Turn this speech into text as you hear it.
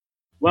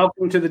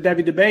Welcome to the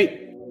Devy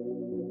Debate.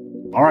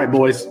 All right,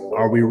 boys,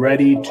 are we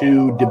ready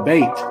to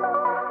debate?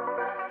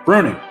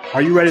 Bruning,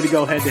 are you ready to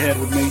go head-to-head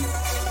with me?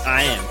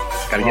 I am.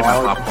 Gotta get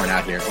my popcorn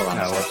out here. Hold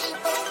on.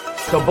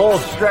 It's a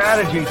bold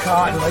strategy,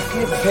 Cotton. Let's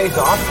see if it pays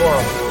off for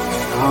him.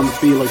 I'm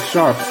Felix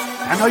Sharp.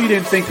 I know you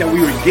didn't think that we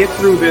would get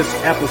through this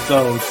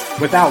episode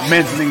without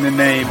mentioning the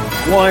name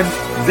one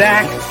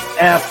Zach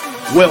F.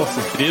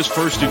 Wilson. It is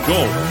first and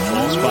goal.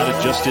 Ball spotted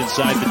just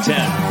inside the 10.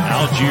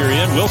 Algier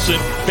in. Wilson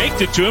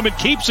faked it to him and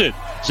keeps it.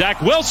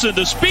 Zach Wilson,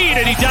 the speed,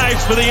 and he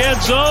dives for the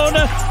end zone.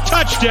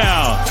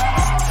 Touchdown.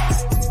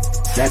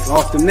 That's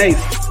Austin Nace.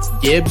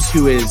 Gibbs,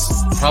 who is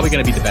probably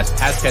going to be the best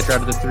pass catcher out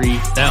of the three.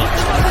 Now.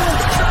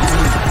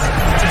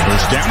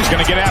 First down, he's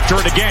going to get after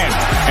it again.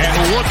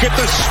 And look at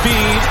the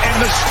speed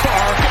and the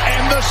spark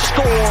and the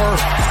score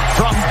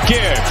from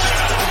Gibbs.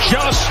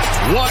 Just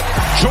what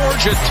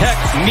Georgia Tech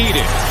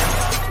needed.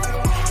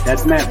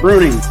 That's Matt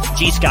Bruning.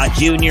 G. Scott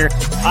Jr.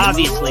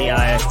 Obviously,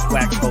 I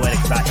waxed poetic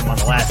about him on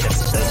the last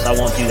episode, so I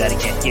won't do that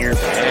again here.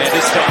 And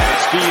this time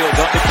it's Fields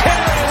on the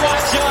carry.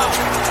 Watch out!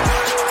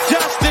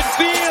 Justin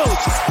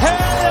Fields!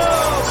 Hello,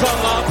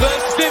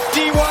 Columbus!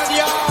 51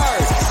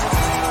 yards!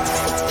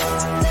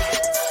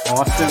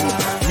 Austin,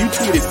 you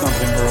tweeted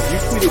something, bro. You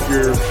tweeted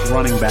your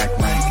running back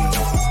rankings.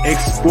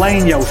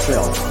 Explain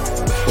yourself.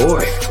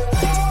 Boy,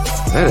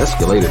 that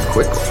escalated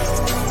quickly.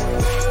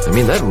 I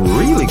mean, that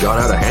really got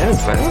out of hand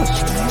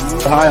fast.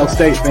 Ohio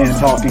State fan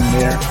talking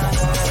there.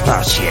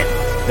 Oh, shit.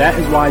 That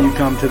is why you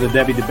come to the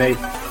Devy Debate.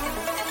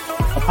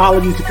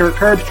 Apologies to Kirk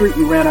Herbstreit.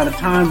 We ran out of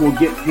time. We'll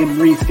get him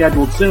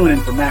rescheduled soon.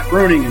 And for Matt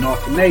Bruning and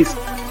Austin Nace,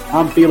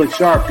 I'm Felix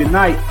Sharp. Good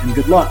night and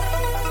good luck.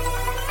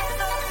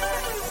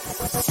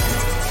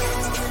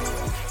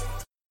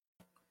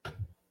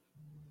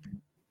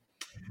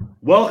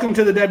 Welcome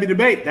to the Devy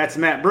Debate. That's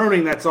Matt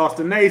Bruning. That's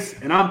Austin Nace.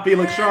 And I'm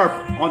Felix Sharp.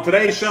 On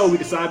today's show, we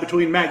decide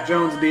between Mac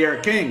Jones and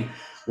De'Aaron King.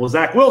 Will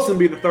Zach Wilson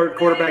be the third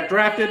quarterback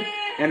drafted?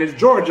 And is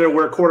Georgia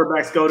where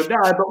quarterbacks go to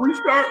die? But we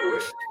start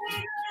with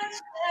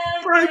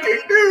breaking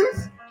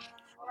news.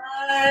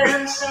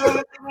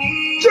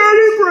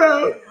 Journey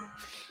Brown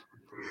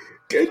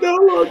can no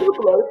longer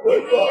play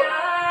football.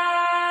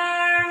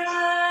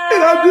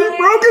 And I'm just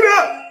broken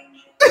up.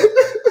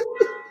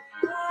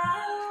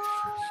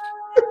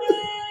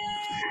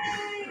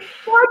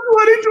 On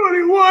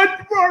 2021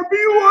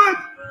 RB1.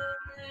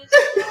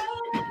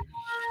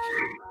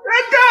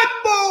 That Cotton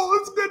Bowl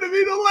is going to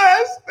be the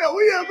last that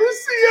we ever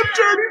see of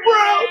Journey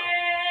Brown.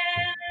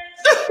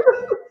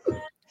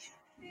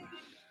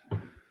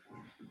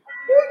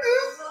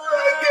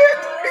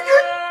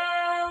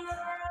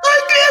 I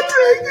can't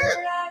take it.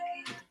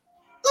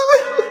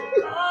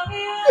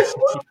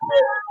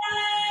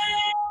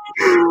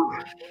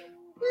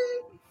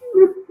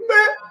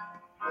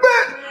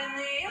 Matt,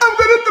 I'm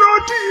going to throw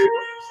it to you.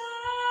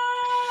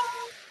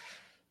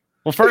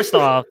 Well, first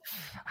off,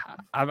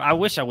 I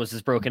wish I was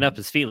as broken up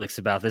as Felix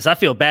about this. I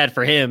feel bad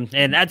for him.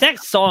 And that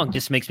song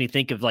just makes me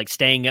think of like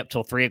staying up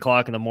till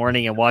 3:00 in the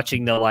morning and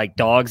watching the like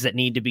dogs that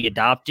need to be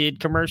adopted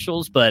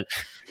commercials. But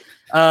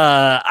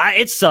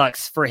it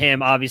sucks for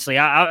him. Obviously,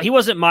 he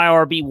wasn't my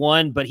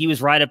RB1, but he was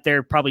right up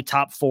there, probably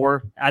top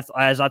 4.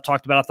 As I've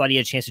talked about, I thought he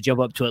had a chance to jump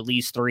up to at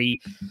least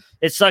 3.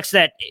 It sucks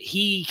that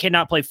he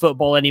cannot play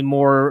football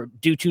anymore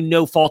due to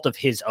no fault of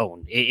his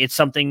own. It's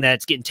something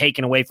that's getting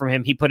taken away from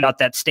him. He put out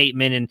that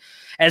statement, and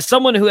as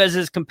someone who is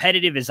as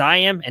competitive as I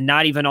am and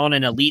not even on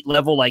an elite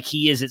level like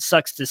he is, it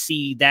sucks to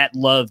see that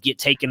love get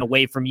taken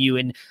away from you.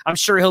 And I'm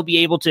sure he'll be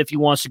able to, if he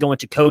wants to go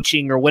into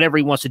coaching or whatever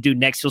he wants to do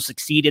next, he'll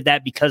succeed at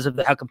that because of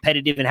how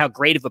competitive and how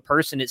great of a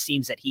person it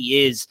seems that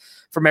he is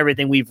from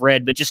everything we've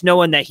read. But just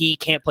knowing that he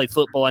can't play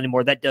football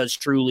anymore, that does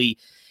truly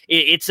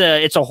it's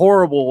a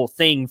horrible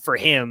thing for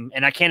him,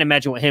 and I can't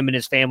imagine what him and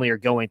his family are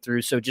going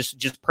through. So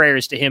just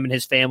prayers to him and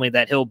his family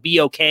that he'll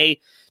be okay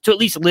to at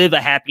least live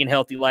a happy and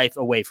healthy life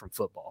away from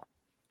football.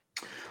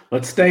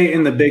 Let's stay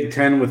in the Big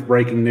Ten with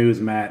breaking news,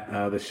 Matt.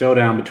 The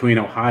showdown between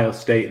Ohio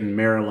State and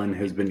Maryland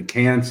has been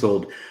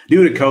canceled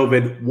due to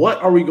COVID.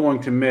 What are we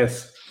going to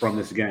miss from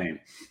this game?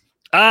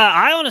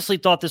 I honestly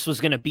thought this was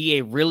going to be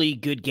a really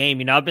good game.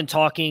 You know, I've been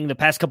talking the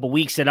past couple of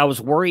weeks that I was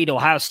worried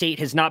Ohio State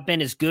has not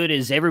been as good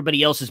as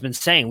everybody else has been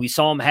saying. We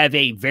saw them have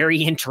a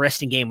very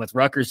interesting game with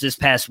Rutgers this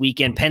past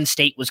weekend. Penn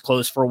State was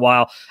close for a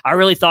while. I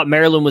really thought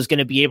Maryland was going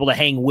to be able to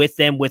hang with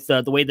them with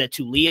the way that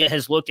Tulia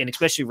has looked, and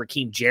especially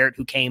Raheem Jarrett,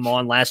 who came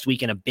on last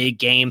week in a big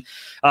game.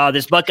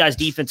 This Buckeyes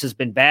defense has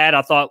been bad.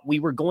 I thought we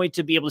were going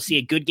to be able to see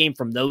a good game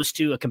from those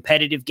two, a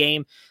competitive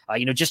game.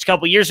 Just a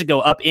couple years ago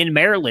up in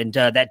Maryland,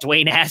 that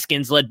Dwayne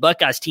Haskins led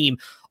Buckeyes team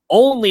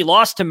only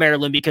lost to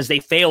Maryland because they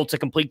failed to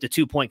complete the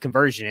 2-point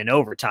conversion in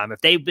overtime.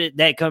 If they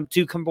that come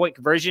 2-point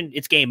conversion,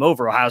 it's game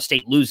over. Ohio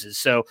State loses.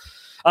 So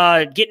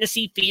getting to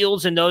see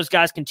Fields and those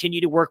guys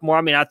continue to work more.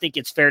 I mean, I think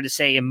it's fair to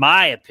say, in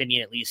my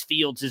opinion, at least,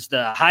 Fields is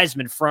the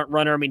Heisman front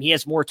runner. I mean, he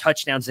has more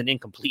touchdowns than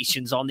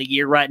incompletions on the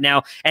year right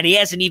now, and he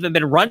hasn't even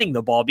been running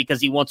the ball because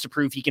he wants to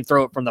prove he can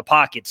throw it from the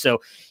pocket.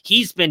 So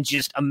he's been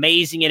just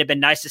amazing, and it's been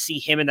nice to see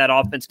him and that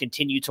offense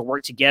continue to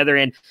work together.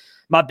 And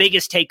my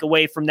biggest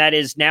takeaway from that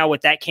is now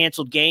with that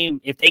canceled game,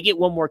 if they get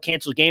one more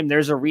canceled game,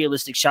 there's a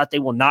realistic shot they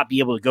will not be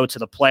able to go to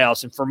the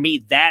playoffs. And for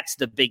me, that's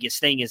the biggest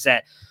thing, is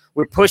that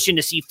we're pushing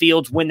to see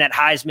Fields win that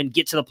Heisman,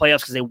 get to the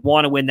playoffs because they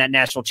want to win that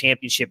national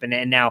championship.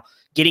 And now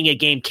getting a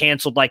game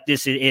canceled like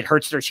this, it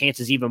hurts their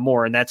chances even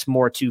more. And that's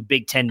more to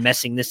Big Ten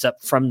messing this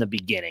up from the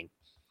beginning.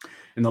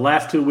 In the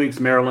last 2 weeks,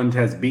 Maryland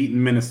has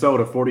beaten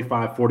Minnesota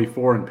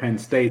 45-44 and Penn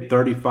State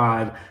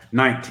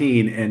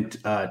 35-19 in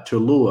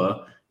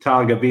Tula.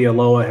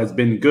 Tagovailoa has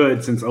been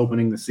good since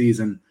opening the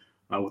season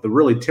with a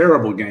really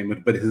terrible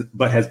game,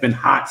 but has been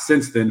hot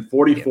since then.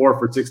 44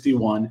 for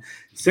 61,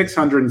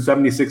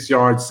 676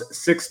 yards,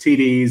 6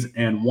 TDs,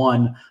 and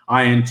 1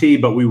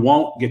 INT. But we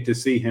won't get to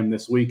see him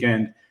this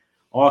weekend.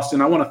 Austin,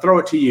 I want to throw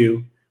it to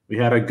you. We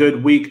had a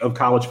good week of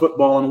college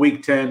football in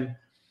Week 10.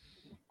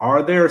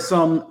 Are there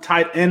some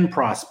tight end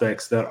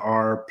prospects that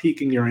are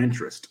piquing your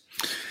interest?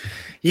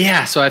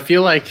 Yeah, so I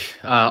feel like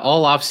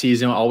all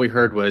offseason, all we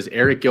heard was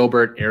Eric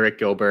Gilbert.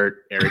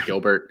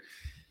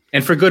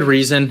 And for good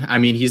reason. I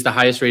mean, he's the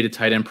highest rated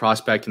tight end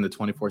prospect in the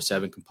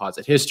 24/7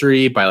 composite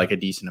history by like a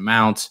decent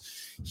amount.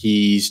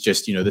 He's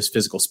just, this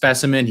physical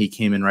specimen. He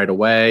came in right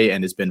away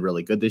and has been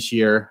really good this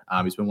year.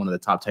 He's been one of the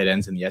top tight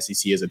ends in the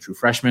SEC as a true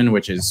freshman,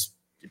 which is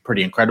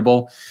pretty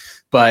incredible.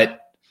 But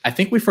I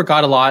think we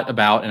forgot a lot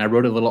about, and I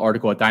wrote a little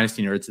article at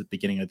Dynasty Nerds at the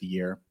beginning of the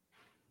year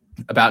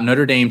about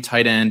Notre Dame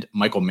tight end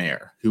Michael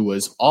Mayer, who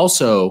was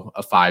also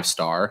a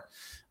 5-star.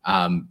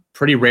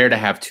 Pretty rare to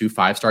have 2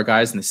 5-star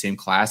guys in the same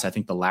class. I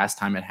think the last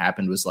time it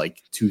happened was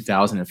like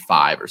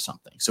 2005 or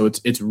something. So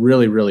it's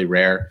really, really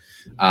rare.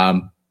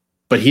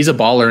 But he's a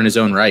baller in his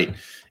own right.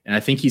 And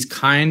I think he's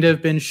kind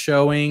of been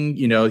showing,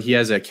 he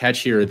has a catch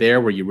here or there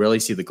where you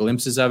really see the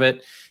glimpses of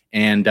it.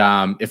 And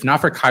if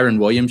not for Kyron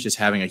Williams just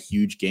having a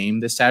huge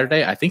game this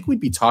Saturday, I think we'd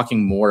be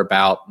talking more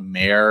about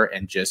Mayer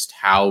and just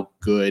how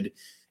good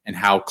and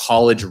how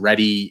college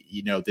ready,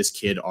 this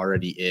kid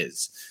already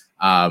is.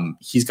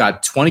 He's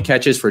got 20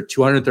 catches for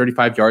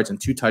 235 yards and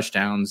 2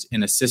 touchdowns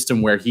in a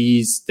system where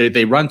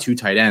they run 2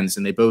 tight ends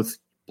and they both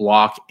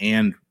block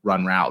and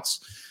run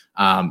routes.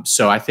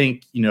 So I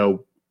think,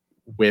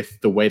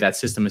 with the way that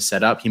system is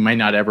set up, he might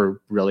not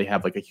ever really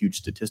have like a huge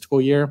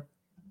statistical year.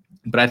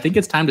 But I think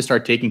it's time to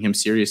start taking him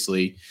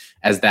seriously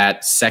as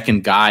that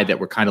second guy that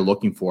we're kind of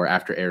looking for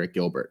after Eric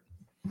Gilbert.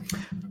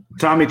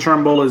 Tommy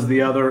Tremble is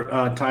the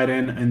other tight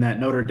end in that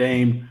Notre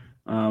Dame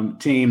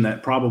team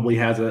that probably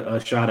has a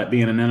shot at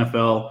being an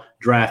NFL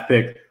draft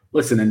pick.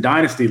 Listen, in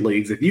dynasty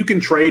leagues, if you can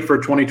trade for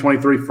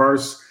 2023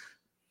 first,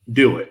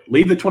 do it.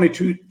 Leave the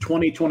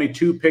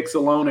 2022 picks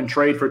alone and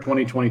trade for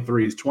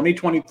 2023's.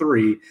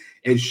 2023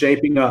 is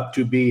shaping up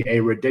to be a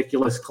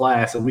ridiculous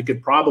class, and we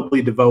could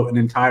probably devote an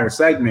entire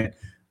segment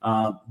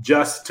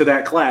just to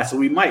that class. So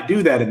we might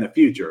do that in the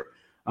future.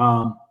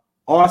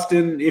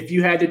 Austin, if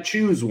you had to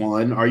choose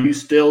one, are you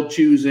still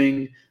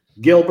choosing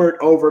Gilbert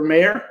over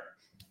Mayer?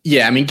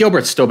 Yeah, I mean,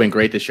 Gilbert's still been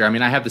great this year. I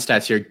mean, I have the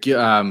stats here.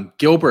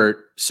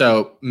 Gilbert,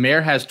 so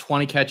Mayer has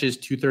 20 catches,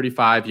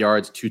 235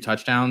 yards, 2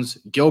 touchdowns.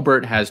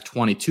 Gilbert has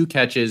 22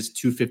 catches,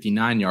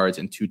 259 yards,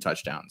 and 2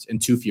 touchdowns in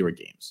 2 fewer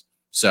games.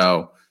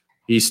 So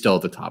he's still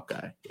the top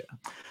guy. Yeah.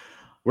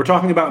 We're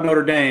talking about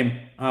Notre Dame.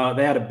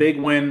 They had a big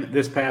win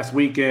this past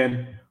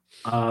weekend.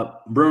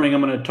 Bruning,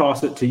 I'm going to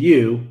toss it to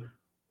you.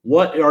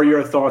 What are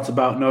your thoughts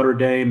about Notre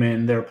Dame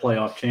and their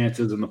playoff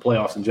chances and the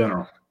playoffs in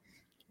general?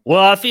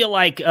 Well, I feel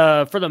like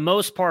for the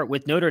most part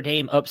with Notre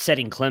Dame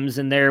upsetting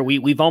Clemson there,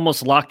 we've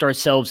almost locked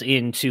ourselves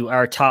into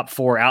our top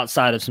 4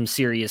 outside of some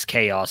serious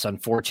chaos,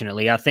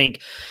 unfortunately. I think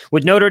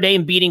with Notre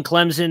Dame beating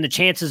Clemson, the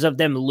chances of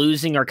them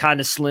losing are kind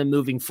of slim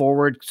moving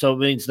forward. So it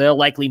means they'll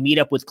likely meet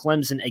up with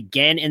Clemson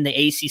again in the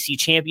ACC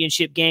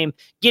championship game.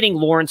 Getting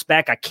Lawrence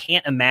back, I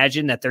can't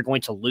imagine that they're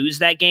going to lose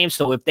that game.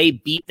 So if they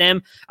beat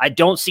them, I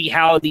don't see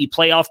how the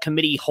playoff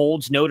committee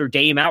holds Notre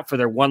Dame out for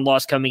their one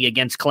loss coming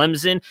against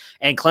Clemson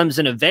and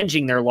Clemson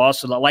avenging their loss.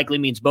 So that likely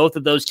means both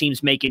of those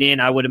teams make it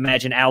in. I would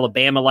imagine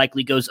Alabama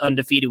likely goes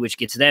undefeated, which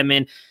gets them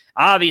in.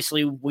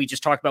 Obviously, we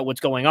just talked about what's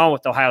going on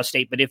with Ohio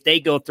State, but if they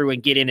go through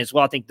and get in as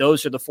well, I think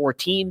those are the 4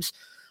 teams,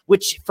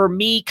 which for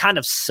me kind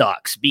of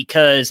sucks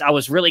because I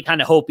was really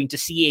kind of hoping to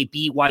see a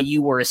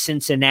BYU or a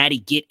Cincinnati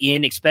get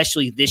in,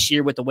 especially this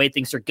year with the way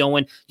things are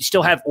going. You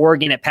still have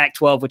Oregon at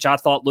Pac-12, which I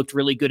thought looked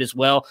really good as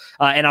well.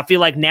 And I feel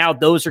like now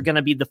those are going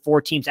to be the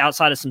 4 teams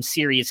outside of some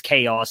serious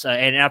chaos.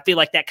 And I feel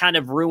like that kind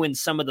of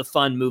ruins some of the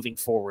fun moving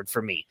forward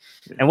for me.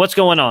 And what's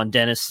going on,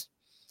 Dennis?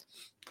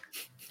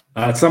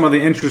 Some of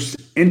the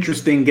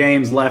interesting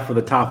games left for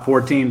the top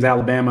 4 teams,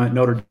 Alabama,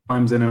 Notre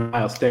Dame, and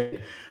Ohio State.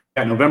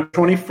 Got November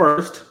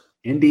 21st.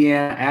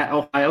 Indiana at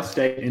Ohio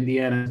State.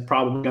 Indiana is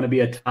probably going to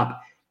be a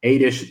top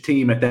 8-ish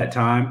team at that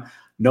time.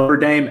 Notre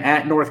Dame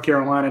at North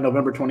Carolina,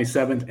 November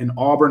 27th, and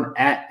Auburn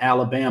at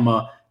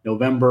Alabama,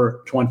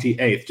 November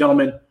 28th.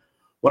 Gentlemen,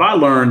 what I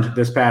learned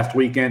this past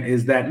weekend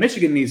is that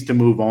Michigan needs to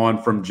move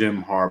on from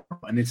Jim Harbaugh,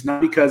 and it's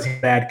not because he's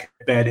a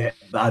bad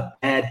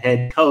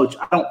head coach.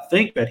 I don't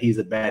think that he's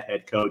a bad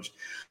head coach,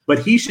 but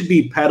he should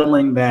be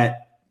peddling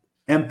that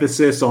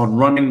emphasis on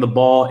running the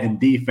ball and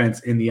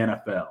defense in the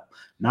NFL,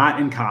 not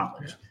in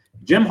college.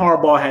 Jim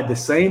Harbaugh had the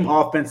same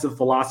offensive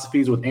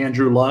philosophies with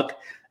Andrew Luck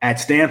at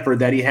Stanford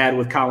that he had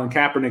with Colin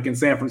Kaepernick in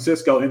San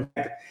Francisco. In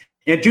fact,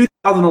 in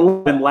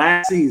 2011,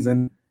 last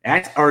season,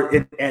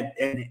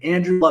 in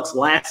Andrew Luck's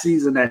last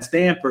season at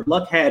Stanford,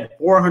 Luck had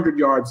 400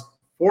 yards,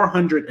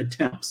 400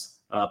 attempts,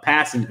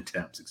 passing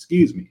attempts,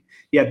 excuse me.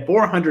 He had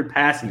 400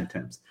 passing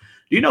attempts.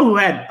 Do you know who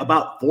had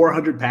about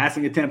 400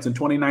 passing attempts in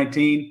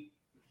 2019?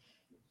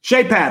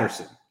 Shea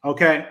Patterson,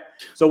 okay?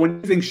 So when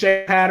you think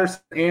Shea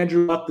Patterson,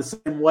 Andrew Luck the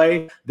same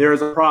way,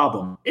 there's a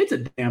problem. It's a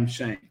damn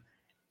shame.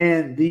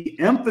 And the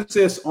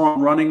emphasis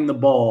on running the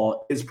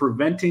ball is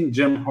preventing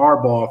Jim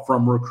Harbaugh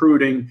from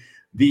recruiting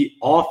the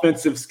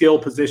offensive skill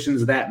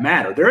positions that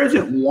matter. There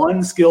isn't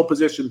one skill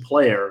position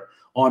player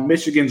on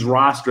Michigan's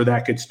roster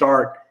that could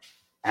start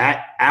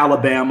at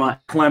Alabama,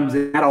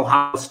 Clemson, at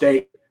Ohio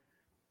State,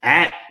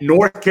 at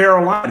North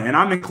Carolina, and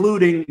I'm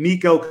including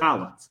Nico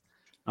Collins.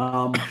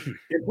 And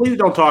please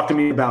don't talk to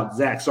me about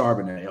Zach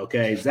Charbonnet,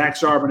 okay? Zach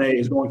Charbonnet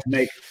is going to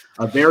make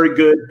a very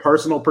good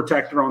personal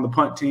protector on the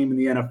punt team in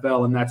the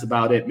NFL, and that's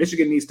about it.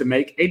 Michigan needs to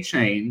make a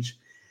change,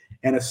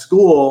 and a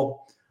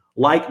school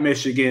like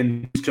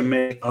Michigan needs to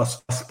make a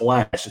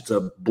splash. It's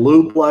a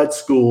blue blood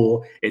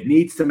school. It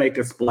needs to make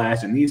a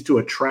splash. It needs to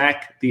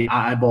attract the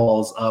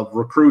eyeballs of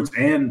recruits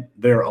and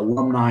their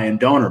alumni and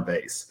donor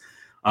base.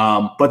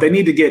 But they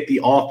need to get the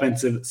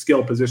offensive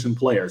skill position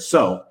players.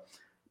 So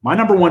my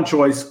number one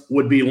choice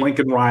would be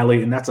Lincoln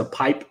Riley, and that's a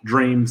pipe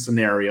dream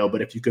scenario.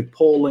 But if you could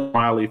pull Lincoln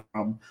Riley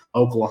from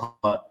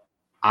Oklahoma,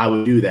 I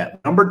would do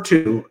that. Number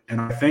two,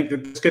 and I think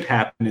that this could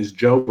happen, is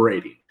Joe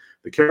Brady,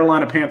 the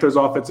Carolina Panthers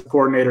offensive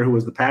coordinator who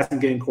was the passing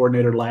game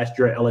coordinator last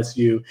year at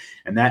LSU,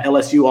 and that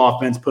LSU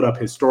offense put up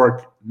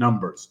historic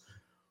numbers.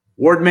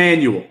 Ward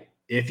Manuel,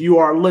 if you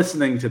are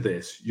listening to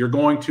this, you're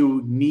going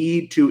to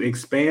need to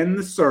expand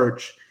the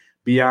search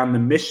beyond the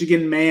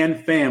Michigan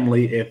man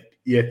family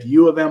if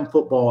U of M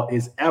football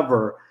is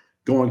ever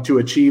going to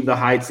achieve the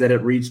heights that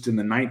it reached in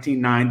the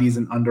 1990s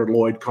and under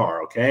Lloyd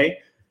Carr, okay?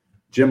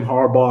 Jim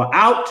Harbaugh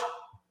out,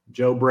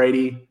 Joe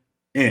Brady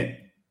in.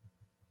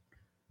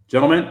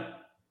 Gentlemen,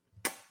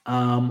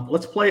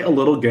 let's play a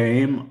little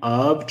game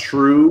of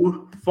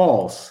true,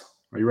 false.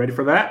 Are you ready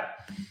for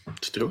that?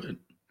 Let's do it.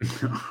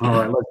 All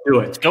right, let's do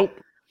it. Let's go.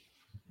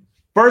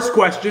 First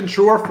question,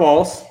 true or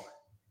false?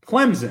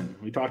 Clemson,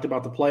 we talked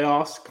about the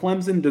playoffs.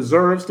 Clemson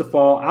deserves to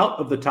fall out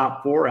of the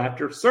top four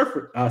after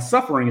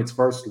suffering its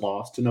first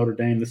loss to Notre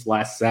Dame this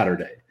last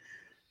Saturday.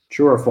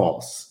 True or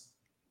false?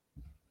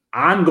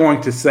 I'm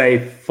going to say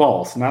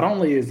false. Not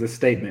only is the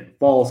statement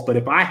false, but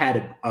if I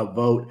had a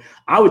vote,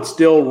 I would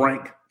still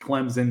rank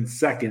Clemson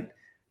second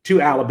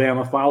to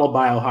Alabama, followed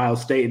by Ohio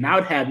State, and I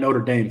would have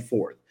Notre Dame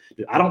fourth.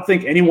 I don't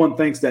think anyone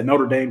thinks that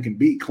Notre Dame can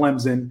beat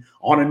Clemson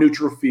on a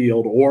neutral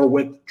field or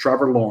with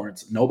Trevor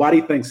Lawrence.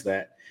 Nobody thinks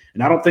that.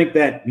 And I don't think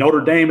that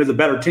Notre Dame is a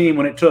better team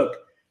when it took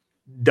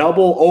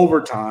double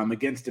overtime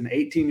against an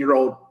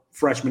 18-year-old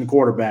freshman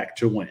quarterback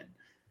to win.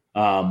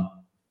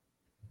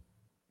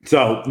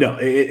 So, no,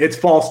 it's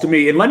false to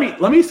me. And let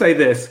me say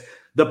this.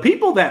 The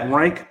people that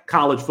rank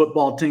college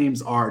football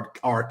teams are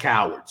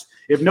cowards.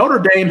 If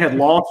Notre Dame had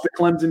lost the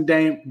Clemson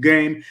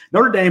game,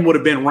 Notre Dame would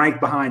have been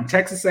ranked behind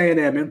Texas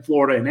A&M in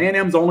Florida, and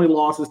A&M's only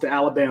loss is to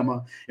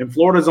Alabama, and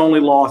Florida's only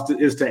loss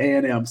is to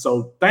A&M.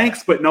 So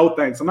thanks, but no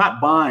thanks. I'm not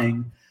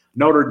buying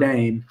Notre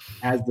Dame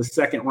as the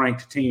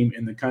second-ranked team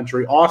in the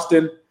country.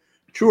 Austin,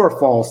 true or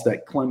false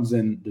that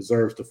Clemson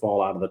deserves to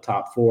fall out of the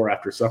top four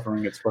after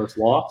suffering its first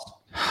loss?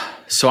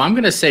 So I'm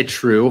going to say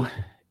true,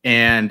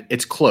 and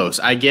it's close.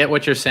 I get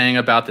what you're saying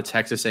about the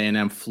Texas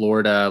A&M,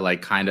 Florida,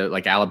 like kind of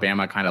like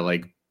Alabama, kind of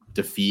like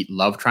defeat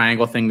love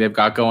triangle thing they've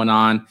got going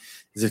on.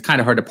 It's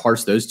kind of hard to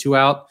parse those two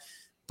out.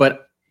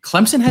 But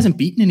Clemson hasn't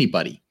beaten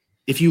anybody.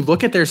 If you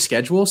look at their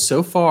schedule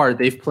so far,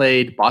 they've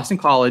played Boston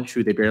College,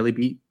 who they barely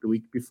beat the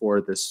week before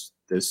this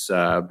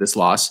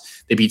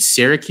loss. They beat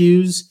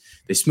Syracuse.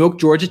 They smoked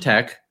Georgia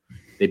Tech.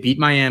 They beat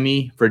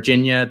Miami,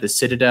 Virginia, the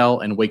Citadel,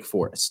 and Wake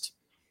Forest.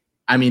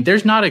 I mean,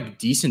 there's not a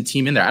decent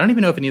team in there. I don't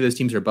even know if any of those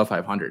teams are above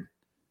 500.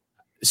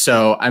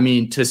 So, I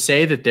mean, to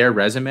say that their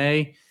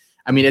resume,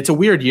 I mean, it's a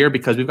weird year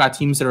because we've got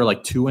teams that are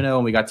like 2-0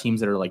 and we got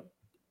teams that are like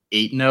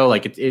 8-0.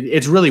 Like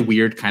it's really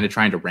weird kind of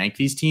trying to rank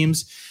these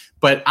teams.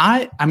 But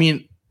I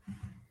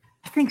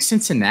think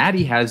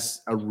Cincinnati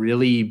has a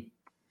really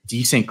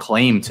decent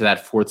claim to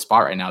that fourth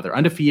spot right now. They're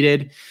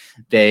undefeated.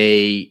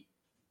 They,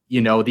 the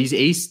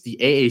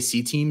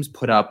AAC teams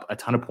put up a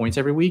ton of points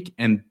every week,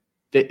 and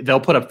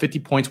they'll put up 50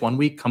 points one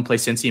week, come play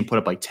Cincy and put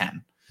up like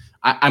 10.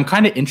 I'm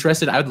kind of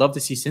interested. I would love to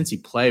see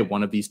Cincy play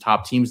one of these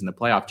top teams in the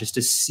playoff just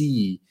to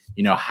see,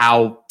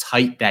 how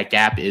tight that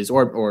gap is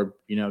or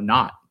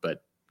not.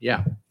 But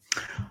yeah.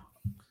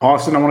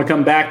 Austin, I want to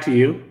come back to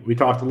you. We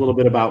talked a little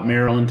bit about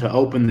Maryland to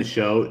open the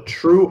show.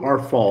 True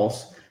or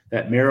false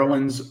that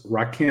Maryland's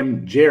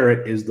Rakim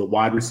Jarrett is the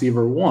wide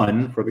receiver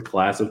 1 for the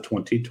class of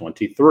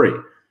 2023?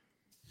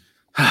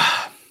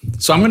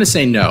 So I'm going to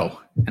say no.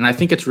 And I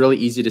think it's really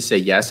easy to say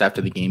yes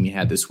after the game he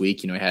had this week.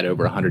 He had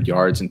over 100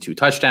 yards and 2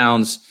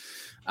 touchdowns.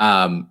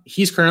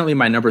 He's currently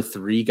my number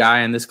 3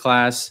 guy in this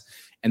class.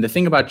 And the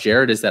thing about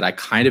Jared is that I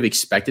kind of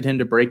expected him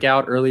to break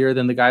out earlier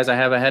than the guys I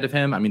have ahead of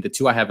him. I mean, the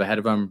two I have ahead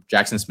of him,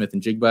 Jackson Smith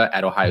and Jigba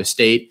at Ohio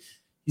State.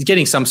 He's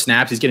getting some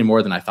snaps. He's getting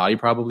more than I thought he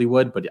probably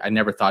would, but I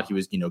never thought he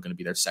was, going to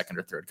be their second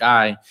or third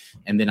guy.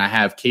 And then I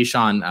have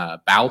Keyshawn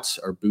Bouts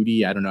or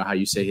Booty. I don't know how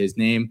you say his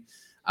name.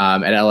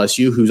 At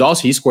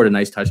LSU, he scored a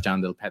nice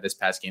touchdown this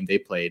past game they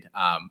played.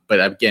 But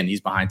again,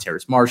 he's behind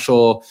Terrace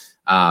Marshall,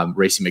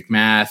 Racey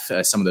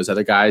McMath, some of those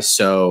other guys.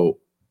 So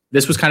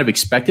this was kind of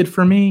expected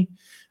for me.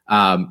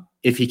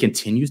 If he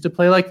continues to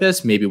play like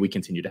this, maybe we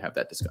continue to have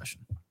that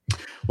discussion.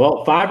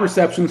 Well, 5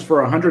 receptions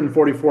for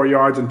 144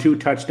 yards and 2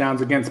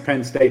 touchdowns against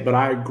Penn State, but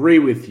I agree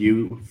with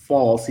you.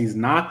 False. He's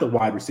not the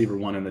wide receiver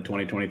 1 in the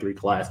 2023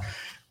 class.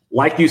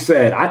 Like you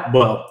said,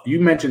 you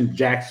mentioned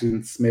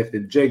Jackson Smith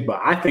and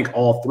Jigba. I think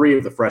all 3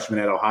 of the freshmen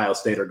at Ohio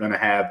State are going to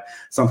have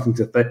something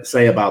to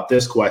say about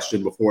this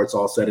question before it's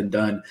all said and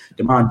done.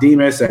 Damon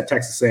Demas at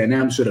Texas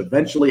A&M should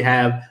eventually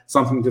have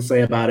something to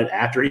say about it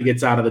after he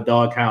gets out of the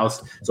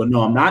doghouse. So,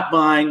 no, I'm not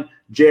buying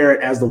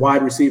Jarrett as the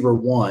wide receiver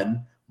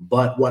 1.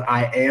 But what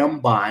I am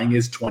buying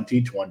is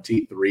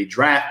 2023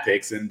 draft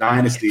picks in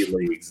dynasty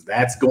leagues.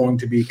 That's going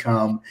to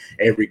become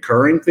a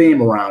recurring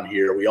theme around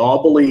here. We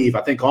all believe,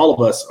 I think all of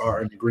us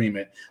are in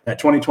agreement, that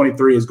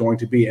 2023 is going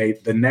to be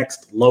the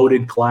next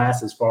loaded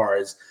class as far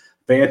as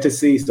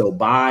fantasy. So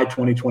buy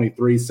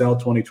 2023, sell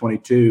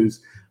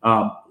 2022s.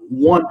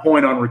 1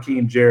 point on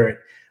Raheem Jarrett.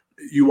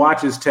 You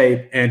watch his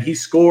tape, and he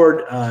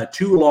scored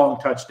 2 long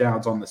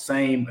touchdowns on the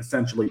same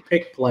essentially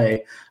pick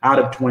play out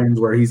of Twins,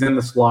 where he's in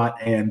the slot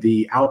and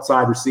the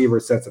outside receiver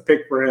sets a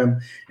pick for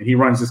him, and he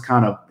runs this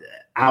kind of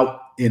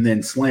out and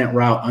then slant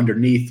route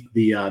underneath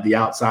the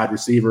outside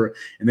receiver,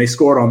 and they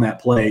scored on that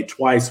play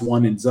twice,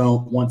 once in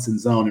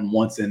zone and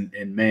once in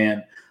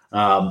man.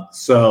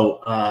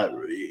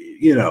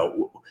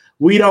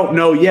 We don't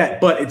know yet,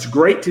 but it's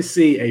great to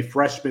see a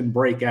freshman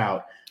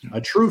breakout,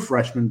 a true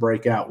freshman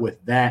breakout with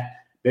that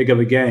big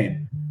of a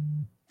game.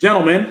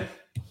 Gentlemen,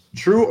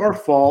 true or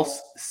false,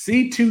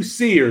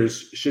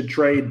 C2Cers should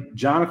trade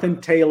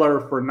Jonathan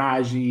Taylor for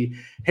Najee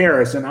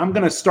Harris? And I'm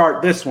going to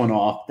start this one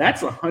off.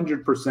 That's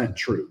 100%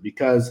 true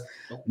because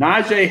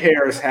Najee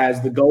Harris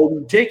has the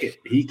golden ticket.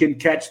 He can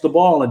catch the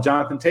ball, and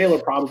Jonathan Taylor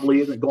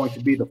probably isn't going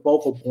to be the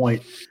focal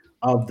point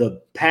of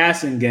the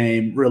passing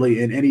game really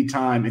in any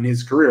time in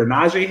his career.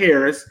 Najee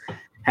Harris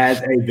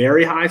has a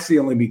very high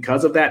ceiling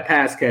because of that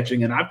pass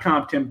catching, and I've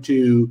comped him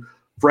to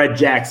Fred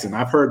Jackson.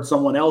 I've heard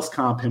someone else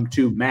comp him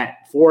to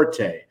Matt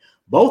Forte.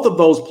 Both of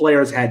those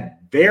players had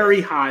very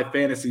high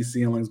fantasy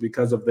ceilings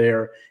because of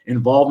their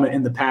involvement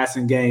in the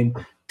passing game.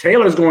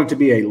 Taylor's going to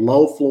be a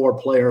low floor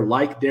player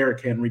like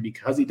Derrick Henry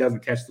because he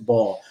doesn't catch the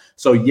ball.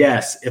 So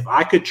yes, if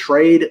I could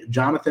trade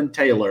Jonathan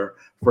Taylor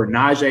for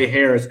Najee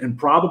Harris and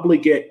probably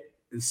get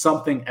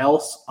something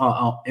else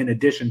in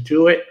addition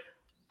to it,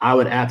 I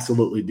would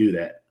absolutely do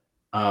that.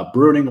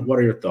 Bruning, what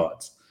are your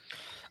thoughts?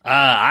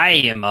 I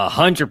am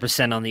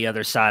 100% on the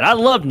other side. I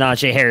love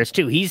Najee Harris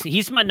too.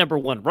 He's my number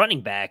 1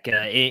 running back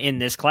in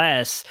this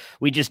class.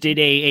 We just did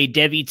a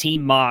Devy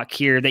team mock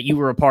here that you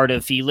were a part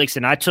of, Felix,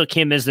 and I took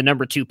him as the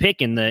number 2 pick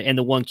in the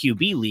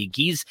 1QB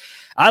league.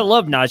 I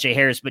love Najee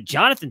Harris, but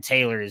Jonathan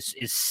Taylor is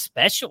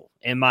special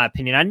in my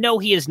opinion. I know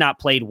he has not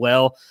played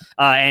well,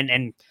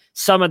 and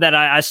some of that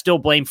I still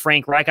blame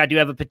Frank Reich. I do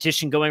have a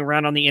petition going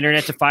around on the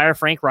internet to fire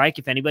Frank Reich.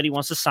 If anybody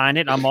wants to sign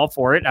it, I'm all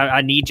for it.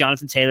 I need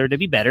Jonathan Taylor to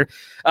be better.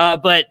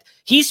 But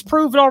he's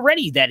proven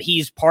already that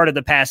he's part of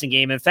the passing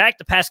game. In fact,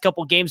 the past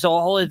couple games,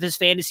 all of his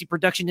fantasy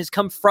production has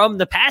come from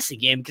the passing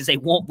game because they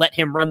won't let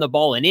him run the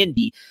ball in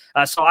Indy.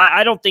 So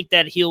I don't think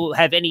that he'll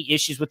have any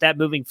issues with that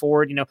moving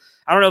forward.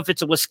 I don't know if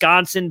it's a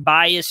Wisconsin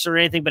bias or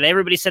anything, but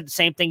everybody said the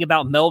same thing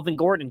about Melvin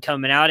Gordon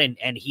coming out, and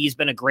he's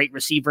been a great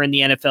receiver in the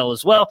NFL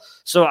as well.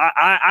 So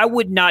I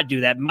would not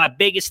do that. My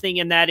biggest thing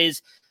in that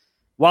is,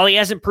 while he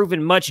hasn't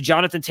proven much,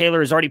 Jonathan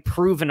Taylor has already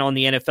proven on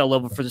the NFL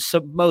level for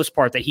the most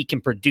part that he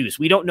can produce.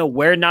 We don't know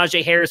where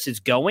Najee Harris is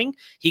going.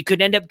 He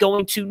could end up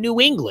going to New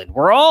England,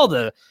 where all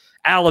the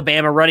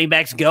Alabama running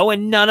backs go,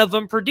 and none of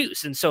them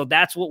produce. And so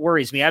that's what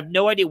worries me. I have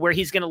no idea where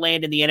he's going to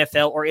land in the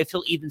NFL or if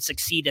he'll even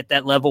succeed at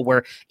that level,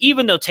 where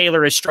even though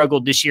Taylor has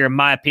struggled this year, in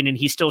my opinion,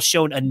 he's still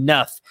shown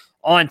enough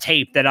on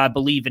tape that I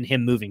believe in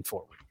him moving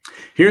forward.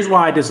 Here's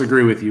why I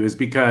disagree with you is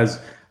because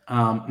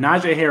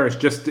Najee Harris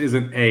just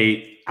isn't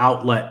a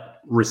outlet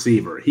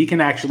receiver. He can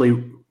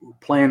actually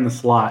play in the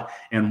slot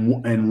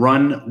and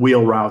run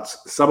wheel routes,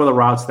 some of the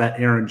routes that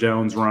Aaron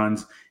Jones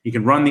runs. He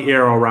can run the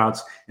arrow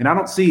routes, and I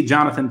don't see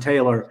Jonathan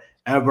Taylor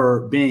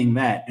ever being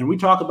that. And we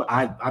talk about,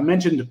 I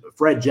mentioned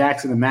Fred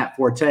Jackson and Matt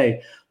Forte.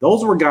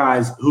 Those were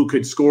guys who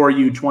could score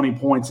you 20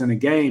 points in a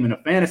game, in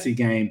a fantasy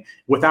game,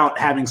 without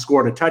having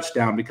scored a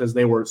touchdown because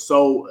they were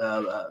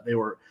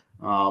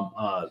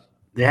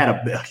they had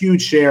a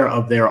huge share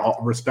of their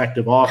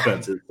respective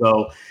offenses.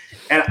 So,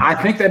 and I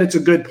think that it's a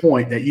good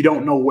point that you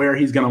don't know where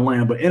he's going to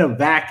land, but in a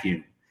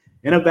vacuum,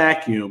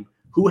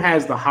 who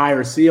has the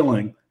higher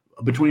ceiling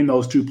between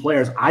those two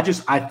players? I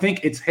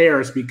think it's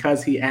Harris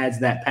because he adds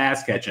that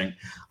pass catching.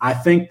 I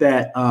think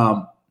that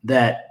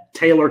that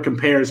Taylor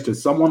compares to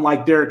someone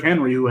like Derrick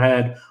Henry, who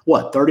had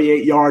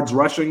 38 yards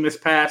rushing this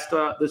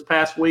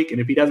past week, and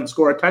if he doesn't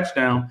score a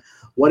touchdown,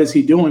 what is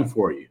he doing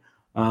for you?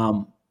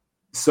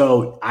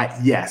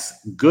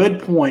 Yes,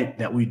 good point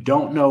that we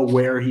don't know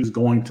where he's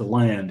going to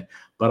land,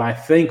 but I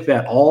think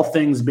that all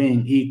things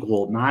being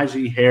equal,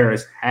 Najee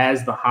Harris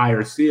has the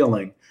higher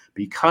ceiling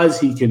because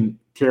he can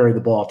carry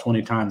the ball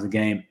 20 times a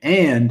game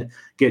and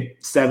get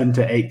 7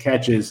 to 8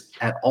 catches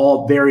at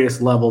all various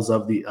levels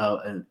of the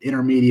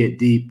intermediate,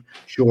 deep,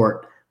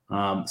 short,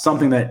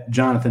 something that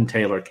Jonathan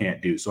Taylor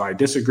can't do. So I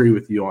disagree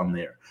with you on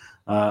there.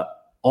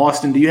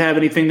 Austin, do you have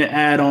anything to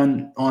add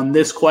on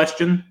this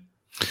question?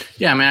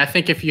 Yeah, I mean, I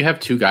think if you have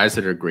two guys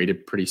that are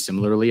graded pretty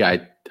similarly,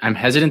 I'm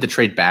hesitant to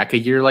trade back a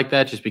year like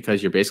that just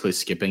because you're basically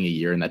skipping a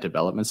year in that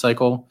development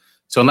cycle.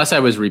 So unless I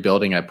was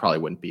rebuilding, I probably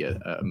wouldn't be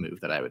a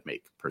move that I would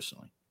make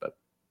personally. But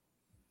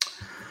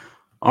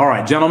all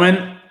right,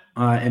 gentlemen,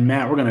 and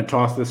Matt, we're going to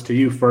toss this to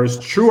you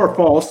first. True or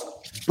false?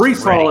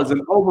 Breece Hall is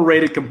an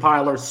overrated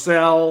compiler.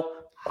 Sell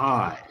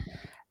high.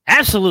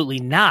 Absolutely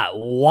not.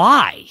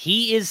 Why?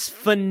 He is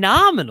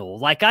phenomenal.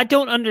 Like, I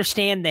don't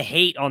understand the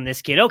hate on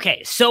this kid.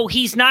 Okay, so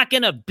he's not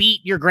going to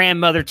beat your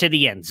grandmother to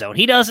the end zone.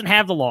 He doesn't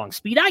have the long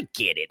speed. I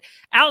get it.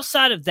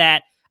 Outside of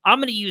that, I'm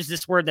going to use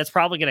this word that's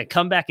probably going to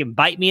come back and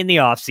bite me in the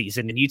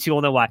offseason, and you two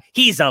will know why.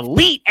 He's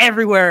elite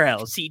everywhere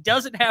else. He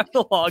doesn't have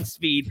the long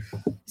speed.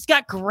 He's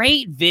got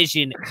great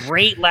vision,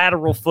 great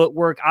lateral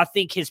footwork. I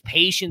think his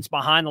patience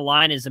behind the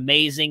line is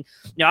amazing.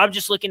 Now, I'm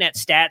just looking at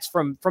stats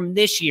from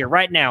this year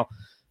right now.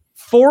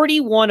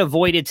 41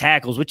 avoided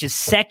tackles, which is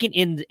second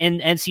in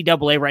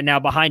NCAA right now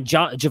behind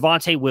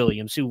Javonte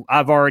Williams, who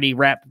I've already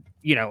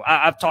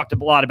I've talked a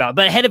lot about,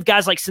 but ahead of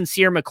guys like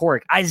Sincere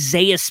McCormick,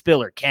 Isaiah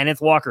Spiller,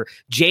 Kenneth Walker,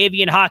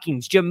 Javian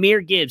Hawkins,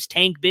 Jahmyr Gibbs,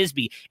 Tank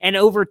Bisbee, and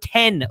over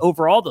 10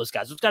 over all those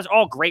guys. Those guys are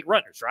all great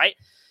runners, right?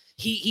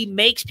 He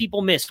makes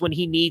people miss when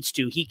he needs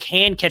to. He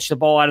can catch the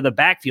ball out of the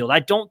backfield. I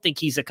don't think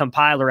he's a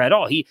compiler at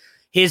all.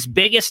 His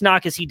biggest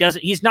knock is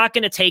he's not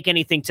going to take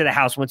anything to the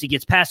house once he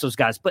gets past those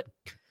guys. But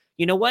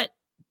you know what?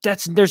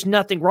 There's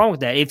nothing wrong with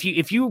that.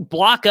 If you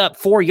block up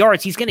 4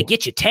 yards, he's going to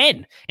get you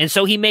 10. And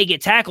so he may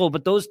get tackled,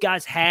 but those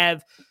guys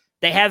have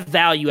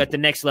value at the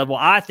next level.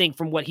 I think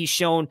from what he's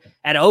shown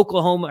at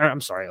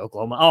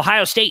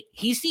Ohio State,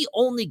 he's the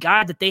only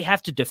guy that they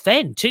have to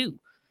defend too.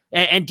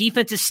 And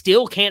defenses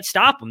still can't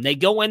stop him. They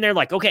go in there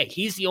like, okay,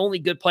 he's the only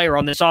good player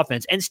on this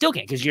offense and still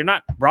can't because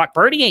Brock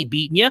Purdy ain't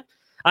beating you.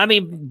 I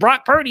mean,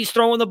 Brock Purdy's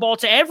throwing the ball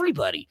to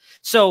everybody.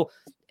 So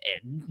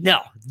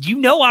no,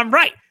 I'm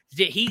right.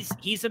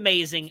 He's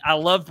amazing. I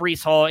love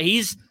Breece Hall.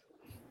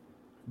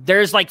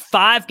 There's like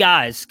 5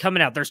 guys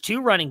coming out. There's 3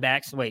 running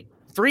backs,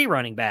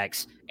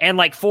 and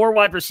like 4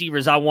 wide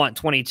receivers I want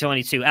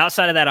 2022.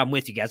 Outside of that, I'm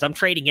with you guys. I'm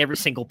trading every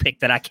single pick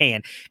that I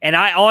can. And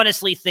I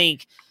honestly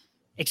think,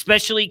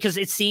 especially because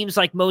it seems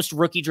like most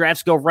rookie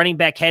drafts go running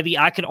back heavy,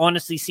 I could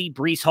honestly see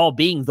Breece Hall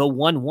being the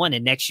 1-1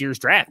 in next year's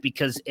draft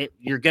because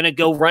you're going to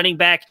go running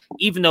back,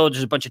 even though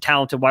there's a bunch of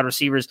talented wide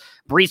receivers.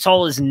 Breece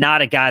Hall is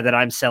not a guy that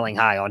I'm selling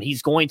high on.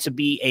 He's going to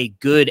be a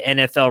good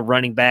NFL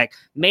running back.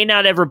 May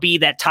not ever be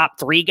that top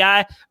 3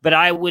 guy, but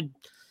I would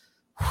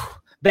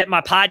bet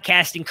my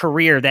podcasting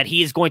career that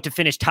he is going to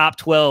finish top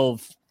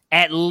 12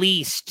 at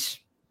least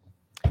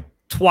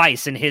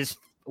twice in his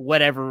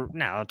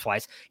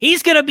twice.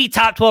 He's going to be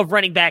top 12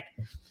 running back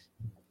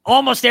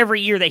almost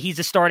every year that he's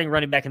a starting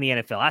running back in the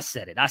NFL. I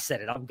said it.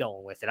 I'm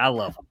going with it. I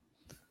love him.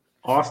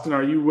 Austin,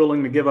 are you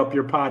willing to give up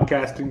your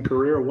podcasting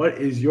career? What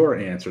is your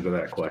answer to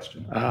that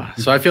question?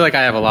 So I feel like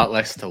I have a lot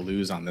less to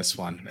lose on this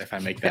one if I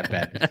make that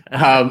bet.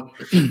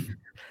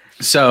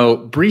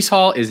 So Breece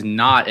Hall is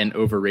not an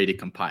overrated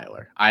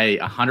compiler. I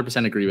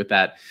 100% agree with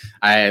that.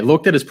 I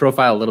looked at his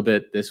profile a little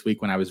bit this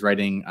week when I was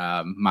writing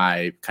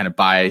my kind of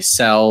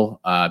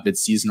buy-sell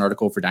mid-season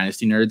article for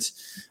Dynasty Nerds.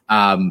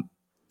 I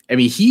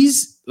mean,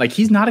 he's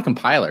not a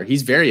compiler.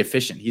 He's very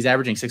efficient. He's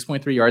averaging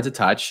 6.3 yards a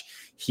touch.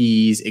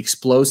 He's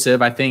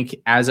explosive. I think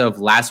as of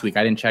last week,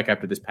 I didn't check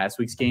after this past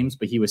week's games,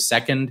 but he was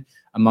second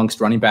amongst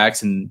running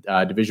backs in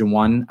Division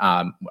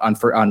I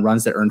on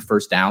runs that earned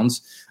first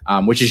downs,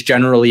 which is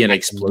generally an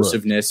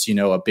explosiveness,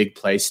 a big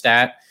play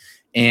stat.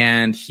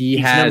 And he's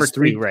has number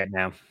 3 right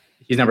now.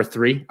 He's number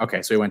 3.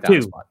 Okay, so he went down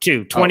a spot.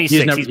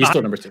 26. He's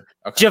still number 2.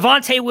 Okay.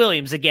 Javonte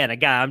Williams, again, a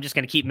guy I'm just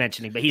going to keep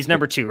mentioning, but he's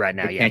number 2 right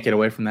now. Can't get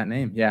away from that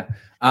name. Yeah,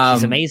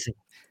 he's amazing.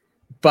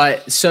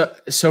 But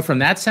so from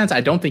that sense, I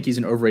don't think he's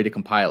an overrated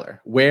compiler.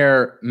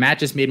 Where Matt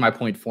just made my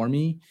point for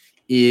me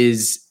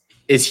is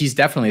he's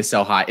definitely a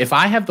sell high. If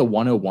I have the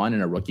 101 in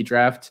a rookie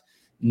draft,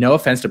 no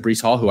offense to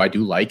Breece Hall, who I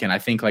do like, and I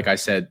think, like I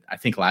said,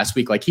 last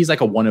week, like he's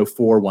like a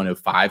 104,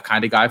 105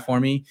 kind of guy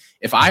for me.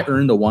 If I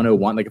earn the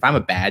 101, like if I'm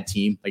a bad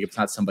team, like if it's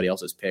not somebody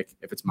else's pick,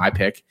 if it's my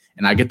pick,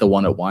 and I get the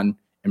 101,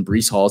 and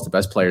Breece Hall is the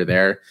best player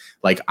there,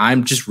 like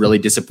I'm just really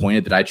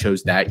disappointed that I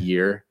chose that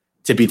year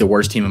to be the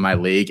worst team in my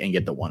league and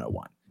get the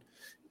 101.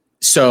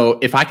 So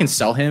if I can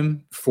sell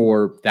him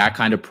for that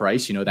kind of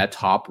price, that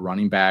top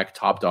running back,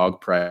 top dog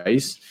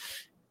price,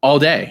 All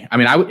day. I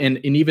mean, I would,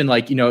 and even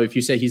like, if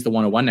you say he's the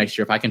 101 next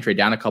year, if I can trade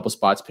down a couple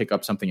spots, pick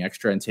up something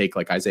extra and take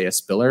like Isaiah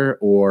Spiller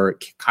or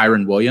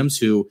Kyron Williams,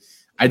 who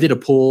I did a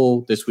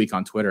poll this week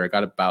on Twitter. I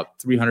got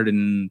about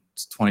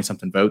 320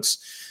 something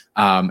votes.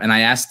 And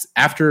I asked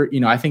after,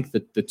 I think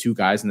that the two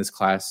guys in this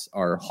class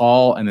are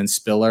Hall and then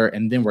Spiller.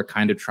 And then we're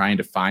kind of trying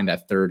to find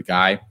that third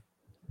guy.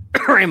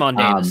 Raymond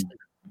Davis.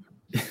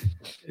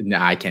 No,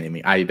 I can't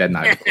even. That's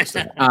not even close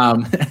to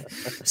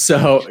that.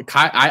 So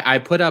I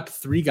put up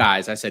three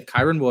guys. I said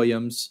Kyron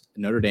Williams,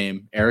 Notre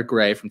Dame, Eric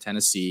Gray from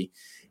Tennessee,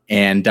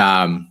 and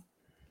oh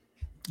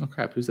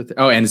crap, who's the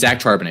and Zach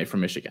Charbonnet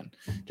from Michigan.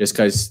 Just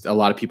because a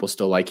lot of people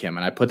still like him,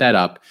 and I put that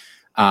up.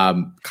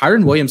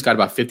 Kyron Williams got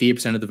about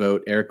 58% of the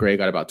vote. Eric Gray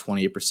got about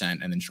 28%,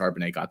 and then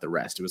Charbonnet got the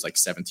rest. It was like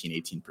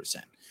 17-18%.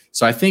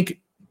 So I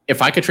think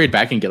if I could trade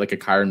back and get like a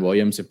Kyron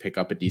Williams and pick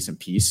up a decent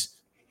piece,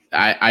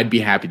 I'd be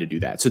happy to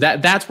do that. So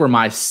that's where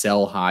my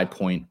sell high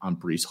point on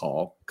Breece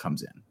Hall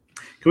comes in.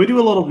 Can we do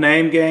a little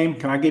name game?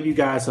 Can I give you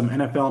guys some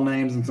NFL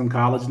names and some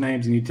college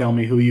names, and you tell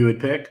me who you would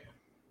pick?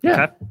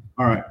 Yeah. Okay.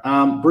 All right.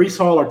 Breece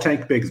Hall or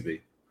Tank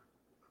Bigsby?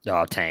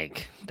 Oh,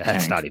 Tank.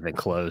 That's not even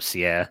close.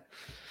 Yeah.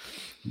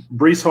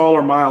 Breece Hall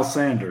or Miles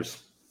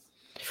Sanders?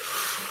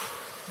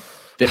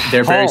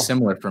 They're very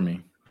similar for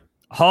me.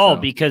 Hall,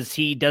 because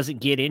he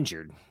doesn't get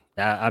injured.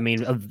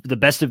 The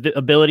best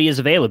ability is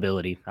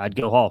availability. I'd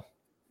go Hall.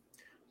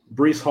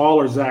 Breece Hall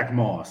or Zach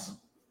Moss?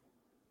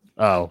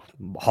 Oh,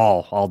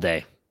 Hall all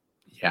day.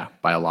 Yeah,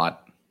 by a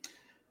lot.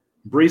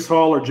 Breece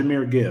Hall or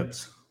Jahmyr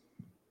Gibbs?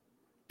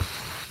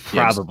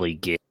 Probably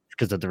Gibbs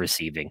because of the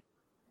receiving.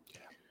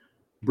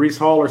 Breece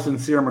Hall or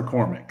Sincere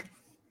McCormick?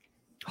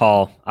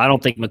 Hall. I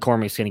don't think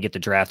McCormick's going to get the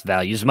draft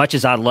value. As much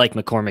as I like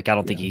McCormick, I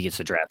don't think he gets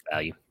the draft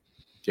value.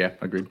 Yeah,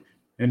 agreed.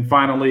 And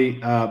finally,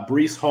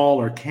 Breece Hall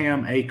or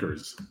Cam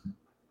Akers?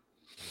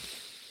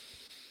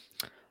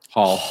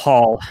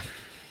 Hall.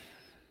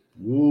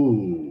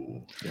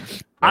 Ooh.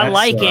 I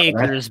like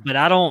Akers, but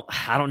I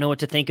don't know what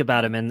to think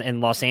about him in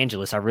Los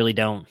Angeles. I really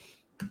don't.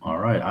 All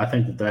right. I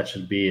think that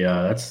should be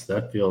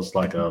that feels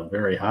like a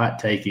very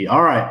hot takey.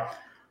 All right.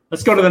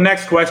 Let's go to the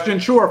next question.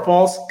 True or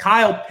false?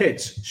 Kyle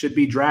Pitts should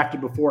be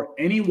drafted before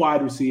any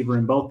wide receiver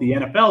in both the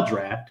NFL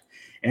draft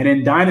and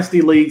in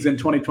dynasty leagues in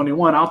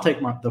 2021. I'll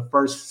take the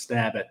first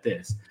stab at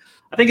this.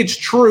 I think it's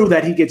true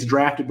that he gets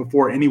drafted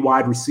before any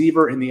wide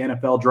receiver in the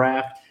NFL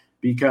draft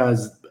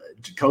because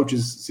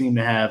coaches seem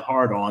to have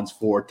hard-ons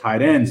for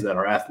tight ends that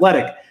are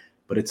athletic,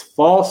 but it's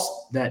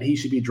false that he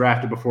should be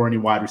drafted before any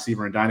wide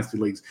receiver in dynasty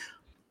leagues.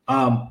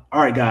 All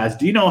right, guys,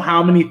 do you know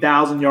how many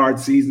 1,000-yard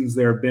seasons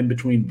there have been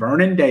between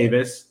Vernon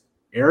Davis,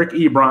 Eric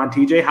Ebron,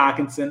 TJ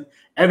Hawkinson,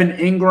 Evan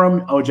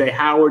Ingram, OJ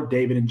Howard,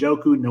 David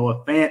Njoku,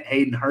 Noah Fant,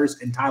 Hayden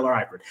Hurst, and Tyler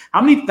Eifert? How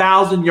many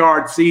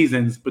 1,000-yard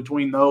seasons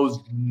between those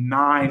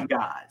 9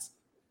 guys?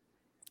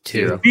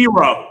 2.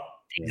 Zero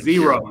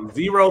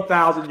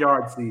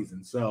 1,000-yard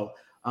season. So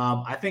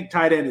I think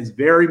tight end is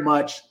very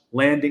much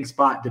landing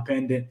spot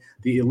dependent.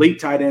 The elite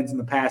tight ends in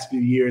the past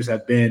few years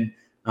have been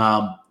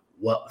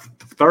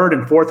third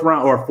and fourth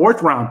round or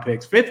fifth round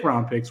picks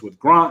with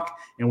Gronk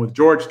and with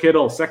George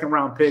Kittle, second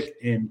round pick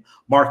in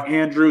Mark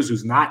Andrews,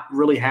 who's not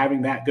really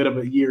having that good of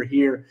a year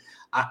here.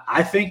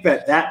 I think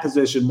that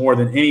position more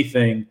than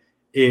anything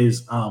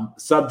is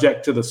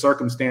subject to the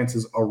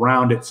circumstances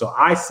around it. So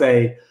I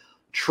say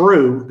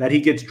true that he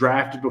gets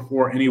drafted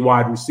before any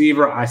wide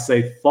receiver. I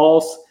say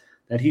false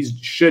that he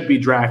should be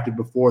drafted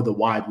before the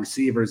wide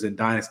receivers in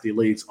dynasty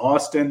leagues.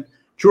 Austin,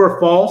 true or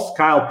false?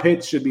 Kyle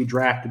Pitts should be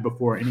drafted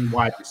before any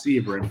wide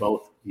receiver in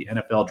both the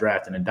NFL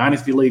draft and in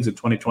dynasty leagues in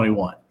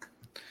 2021.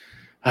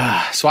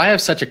 So I have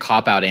such a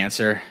cop-out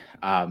answer,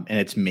 and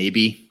it's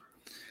maybe.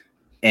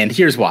 And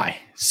here's why.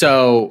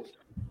 So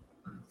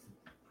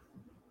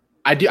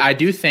I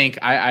do think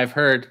I've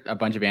heard a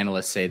bunch of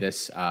analysts say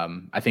this.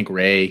 I think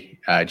Ray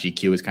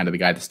GQ is kind of the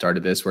guy that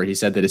started this, where he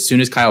said that as soon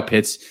as Kyle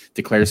Pitts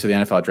declares for the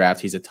NFL draft,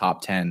 he's a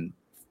top 10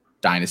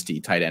 dynasty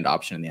tight end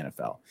option in the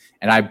NFL.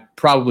 And I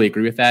probably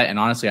agree with that. And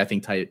honestly, I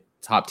think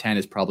top 10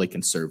 is probably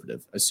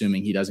conservative,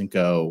 assuming he doesn't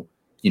go,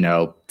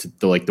 to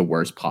the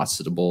worst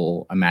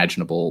possible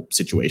imaginable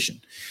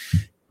situation.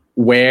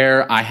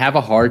 Where I have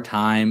a hard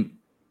time,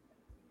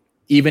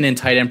 even in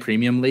tight end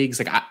premium leagues,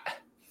 like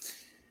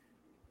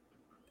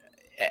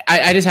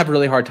I just have a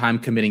really hard time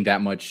committing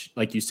that much,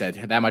 like you said,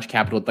 that much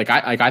capital.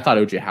 I thought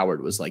OJ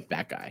Howard was like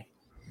that guy,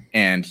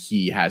 and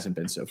he hasn't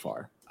been so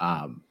far.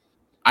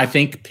 I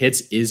think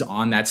Pitts is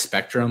on that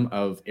spectrum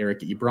of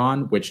Eric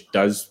Ebron, which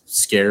does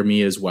scare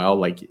me as well.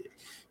 Like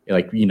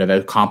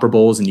the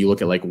comparables, and you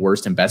look at like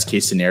worst and best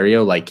case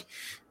scenario. Like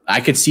I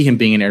could see him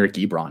being an Eric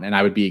Ebron, and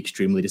I would be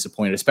extremely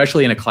disappointed,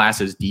 especially in a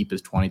class as deep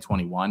as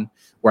 2021,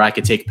 where I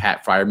could take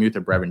Pat Freiermuth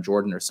or Brevin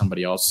Jordan or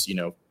somebody else,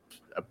 a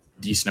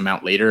decent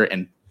amount later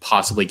and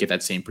possibly get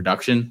that same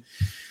production.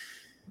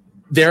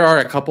 There are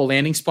a couple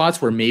landing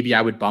spots where maybe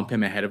I would bump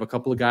him ahead of a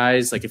couple of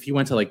guys. Like if he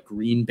went to like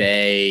Green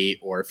Bay,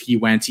 or if he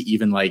went to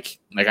even like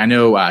I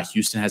know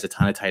Houston has a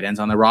ton of tight ends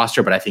on the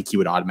roster, but I think he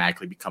would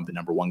automatically become the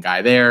number one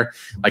guy there.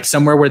 Like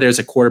somewhere where there's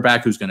a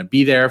quarterback who's going to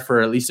be there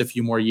for at least a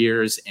few more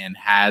years and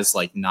has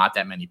like not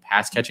that many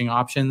pass catching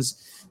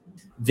options,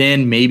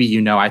 then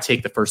maybe, I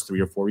take the first 3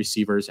 or 4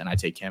 receivers and I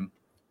take him.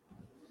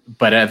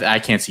 But I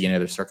can't see any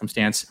other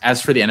circumstance.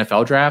 As for the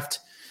NFL draft,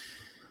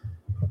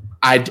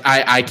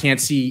 I can't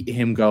see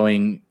him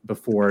going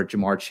before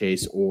Jamar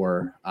Chase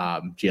or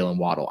Jalen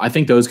Waddle. I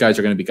think those guys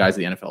are going to be guys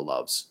the NFL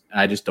loves.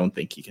 I just don't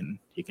think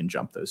he can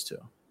jump those two.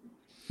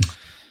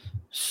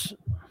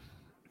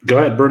 Go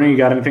ahead, Bernie. You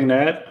got anything to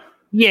add?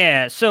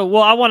 Yeah. So,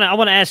 well, I want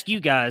to ask you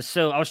guys.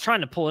 So I was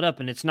trying to pull it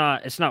up and it's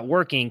not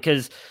working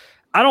because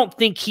I don't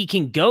think he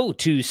can go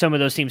to some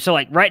of those teams. So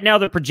like right now,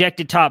 the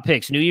projected top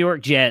picks: New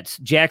York Jets,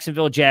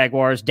 Jacksonville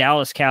Jaguars,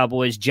 Dallas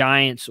Cowboys,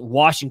 Giants,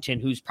 Washington,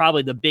 who's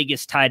probably the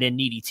biggest tight end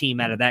needy team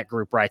out of that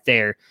group right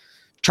there.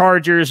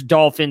 Chargers,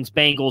 Dolphins,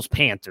 Bengals,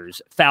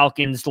 Panthers,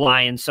 Falcons,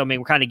 Lions. So I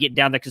mean, we're kind of getting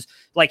down there because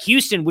like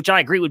Houston, which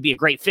I agree would be a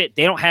great fit,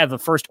 they don't have a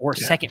first or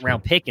second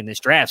round pick in this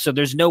draft. So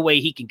there's no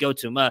way he can go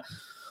to them.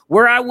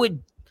 Where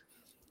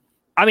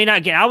I mean,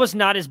 again, I was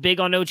not as big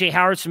on O.J.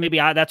 Howard, so maybe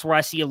that's where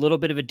I see a little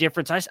bit of a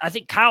difference. I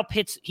think Kyle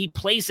Pitts, he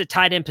plays the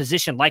tight end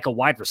position like a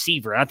wide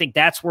receiver. I think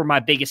that's where my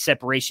biggest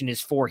separation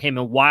is for him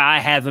and why I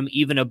have him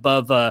even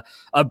above a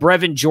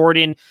Brevin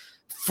Jordan.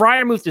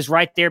 Freiermuth is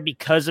right there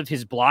because of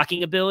his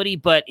blocking ability,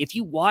 but if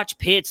you watch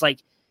Pitts,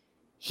 like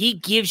he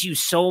gives you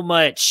so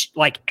much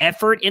like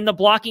effort in the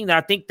blocking that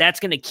I think that's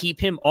going to keep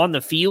him on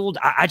the field.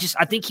 I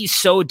think he's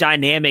so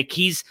dynamic.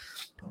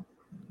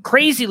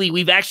 Crazily,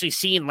 we've actually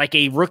seen like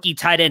a rookie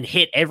tight end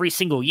hit every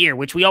single year,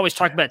 which we always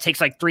talk about. It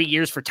takes like 3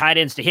 years for tight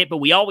ends to hit, but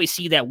we always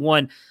see that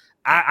one.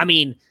 I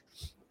mean,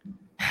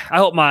 I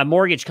hope my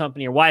mortgage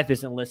company or wife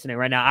isn't listening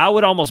right now. I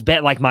would almost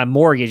bet like my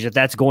mortgage that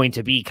that's going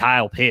to be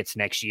Kyle Pitts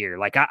next year.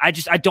 Like I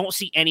don't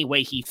see any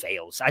way he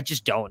fails. I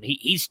just don't.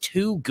 He's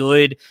too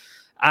good.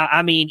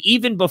 I mean,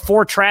 even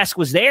before Trask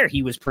was there,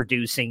 he was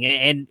producing.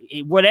 And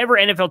whatever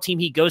NFL team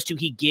he goes to,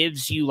 he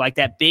gives you like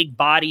that big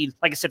body,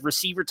 like I said,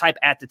 receiver type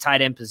at the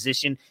tight end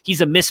position. He's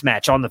a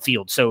mismatch on the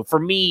field. So for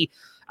me,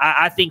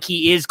 I think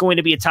he is going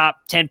to be a top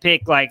 10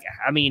 pick. Like,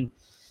 I mean,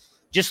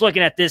 just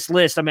looking at this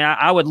list, I mean,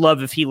 I would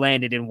love if he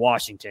landed in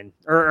Washington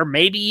or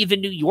maybe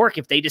even New York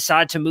if they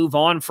decide to move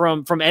on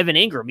from Evan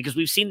Ingram, because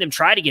we've seen them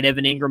try to get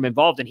Evan Ingram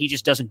involved and he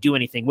just doesn't do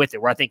anything with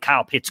it, where I think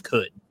Kyle Pitts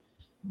could.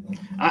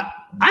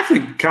 I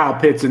think Kyle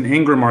Pitts and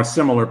Ingram are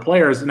similar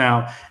players.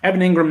 Now,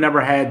 Evan Ingram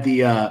never had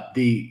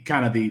the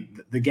kind of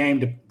the game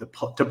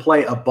to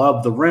play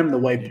above the rim the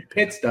way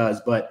Pitts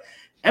does, but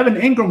Evan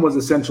Ingram was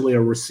essentially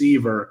a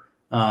receiver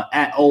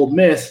at Ole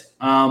Miss,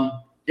 and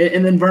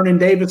then Vernon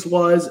Davis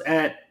was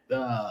at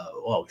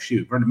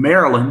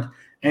Maryland,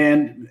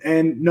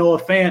 and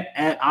Noah Fant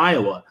at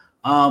Iowa.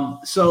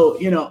 So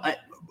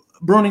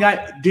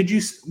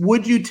Bruning,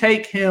 would you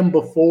take him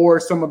before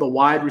some of the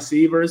wide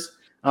receivers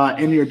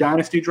in your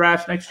dynasty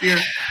drafts next year?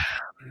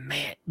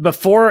 Man,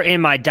 before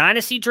in my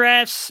dynasty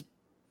drafts,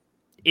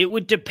 it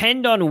would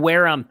depend on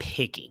where I'm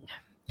picking.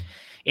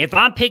 If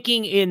I'm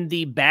picking in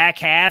the back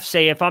half,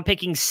 say if I'm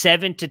picking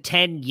 7 to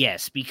 10,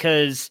 yes,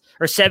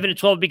 or 7 to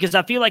 12, because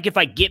I feel like if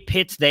I get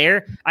Pitts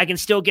there, I can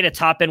still get a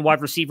top end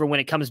wide receiver when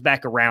it comes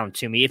back around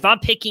to me. If I'm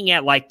picking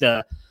at like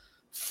the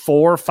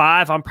 4 or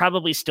 5, I'm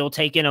probably still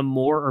taking a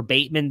Moore or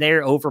Bateman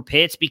there over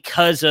Pitts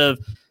because of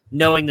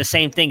knowing the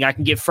same thing. I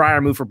can get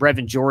Freiermuth for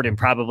Brevin Jordan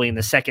probably in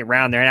the second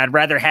round there. And I'd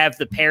rather have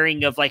the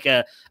pairing of like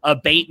a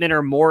Bateman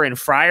or Moore and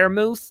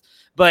Freiermuth.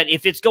 But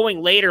if it's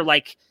going later,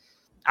 like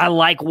I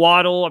like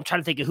Waddle. I'm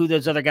trying to think of who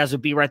those other guys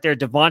would be right there.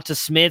 Devonta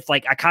Smith.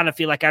 Like I kind of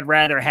feel like I'd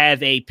rather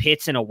have a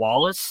Pitts and a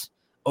Wallace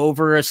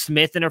over a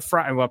Smith and a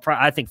Fryer. Well,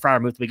 I think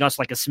Freiermuth would be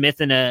like a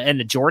Smith and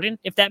a Jordan,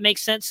 if that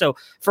makes sense. So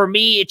for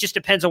me, it just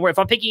depends on where. If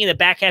I'm picking in the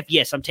back half,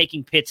 yes, I'm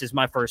taking Pitts as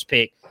my first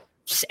pick.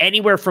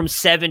 Anywhere from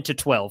 7 to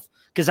 12.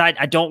 Because I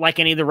don't like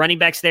any of the running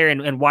backs there,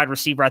 and wide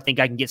receiver, I think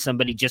I can get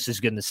somebody just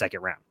as good in the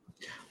second round.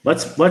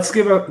 Let's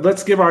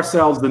give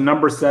ourselves the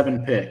number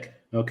 7 pick.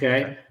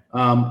 Okay,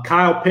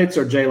 Kyle Pitts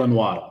or Jalen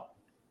Waddle?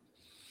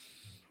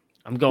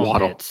 I'm going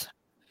Waddle. Pitts.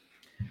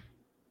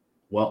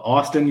 Well,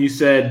 Austin, you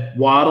said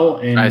Waddle,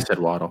 and I said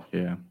Waddle.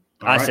 Yeah,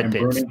 I said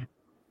Pitts. Bernie?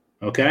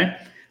 Okay,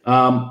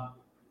 Kyle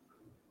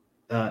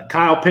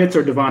Pitts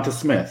or Devonta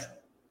Smith?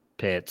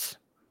 Pitts.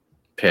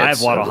 Pitts. I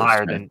have Waddle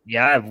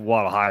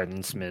higher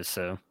than Smith.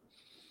 So.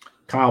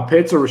 Kyle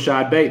Pitts or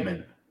Rashad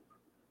Bateman?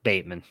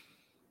 Bateman.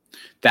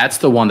 That's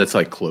the one that's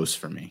like close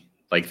for me.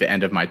 Like the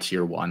end of my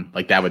tier 1.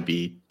 Like that would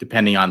be,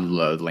 depending on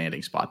the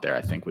landing spot there,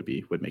 I think would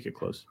make it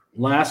close.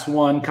 Last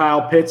one,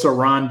 Kyle Pitts or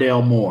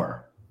Rondale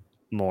Moore?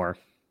 More.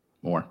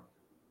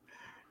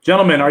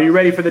 Gentlemen, are you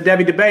ready for the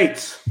Debbie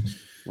debates?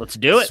 Let's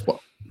do it.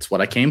 It's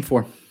what I came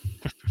for.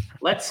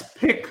 Let's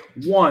pick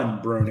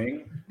one,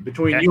 Bruning,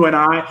 between you and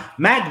I,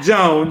 Mac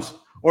Jones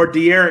or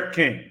De'Aaron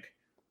King.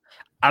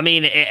 I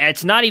mean,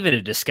 it's not even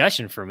a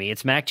discussion for me.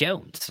 It's Mac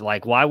Jones.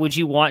 Like, why would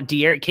you want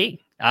De'Aaron King?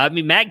 I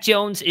mean, Mac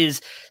Jones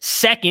is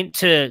second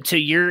to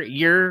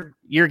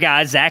your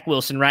guy, Zach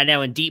Wilson, right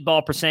now in deep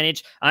ball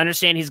percentage. I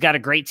understand he's got a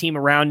great team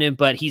around him,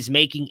 but he's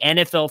making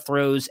NFL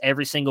throws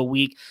every single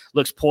week,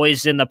 looks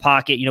poised in the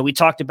pocket. You know, we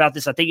talked about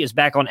this, I think it was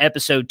back on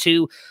episode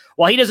 2.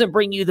 While he doesn't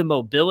bring you the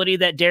mobility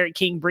that Derek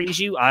King brings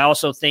you, I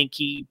also think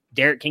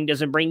Derek King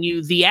doesn't bring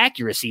you the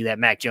accuracy that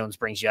Mac Jones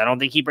brings you. I don't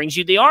think he brings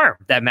you the arm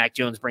that Mac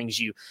Jones brings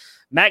you.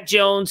 Mac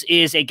Jones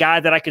is a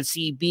guy that I could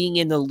see being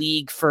in the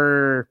league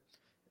for,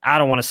 I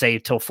don't want to say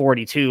till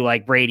 42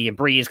 like Brady and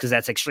Breeze because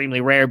that's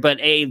extremely rare, but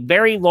a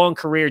very long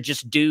career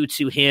just due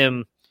to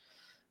him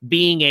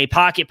being a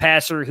pocket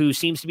passer who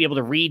seems to be able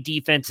to read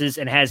defenses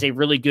and has a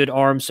really good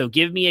arm. So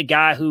give me a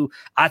guy who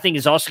I think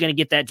is also going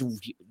to get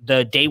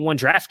the day one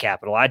draft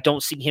capital. I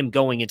don't see him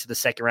going into the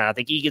second round. I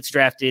think he gets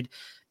drafted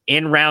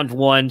in round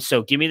 1.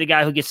 So give me the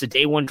guy who gets the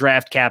day one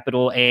draft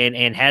capital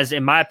and has,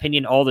 in my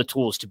opinion, all the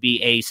tools to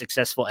be a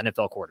successful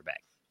NFL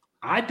quarterback.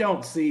 I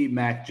don't see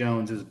Mac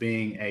Jones as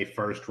being a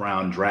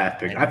first-round draft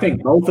pick. I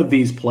think both of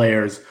these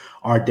players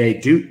are day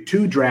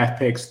 2 draft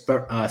picks,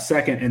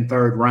 second and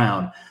third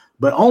round.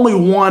 But only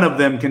one of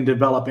them can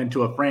develop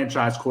into a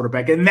franchise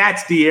quarterback, and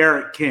that's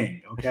D'Eriq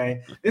King,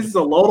 okay? This is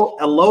a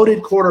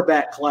loaded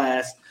quarterback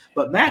class,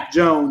 but Mac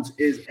Jones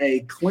is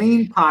a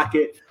clean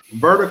pocket,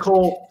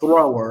 vertical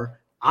thrower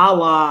a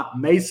la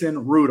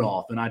Mason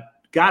Rudolph. And I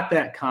got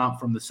that comp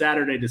from the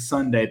Saturday to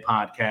Sunday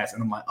podcast,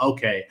 and I'm like,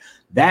 okay,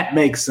 that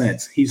makes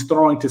sense. He's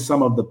throwing to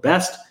some of the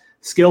best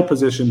skill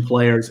position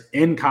players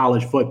in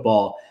college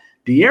football.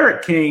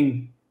 D'Eriq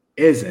King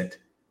isn't.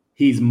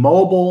 He's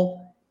mobile.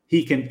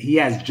 He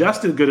has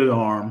just as good an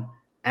arm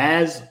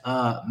as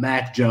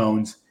Mac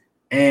Jones,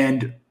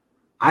 and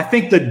I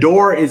think the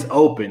door is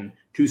open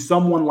to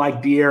someone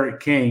like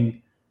D'Eriq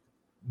King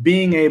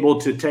being able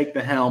to take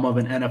the helm of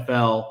an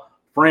NFL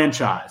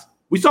franchise.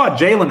 We saw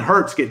Jalen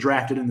Hurts get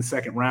drafted in the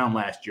second round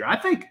last year. I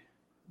think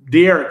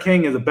D'Eriq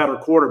King is a better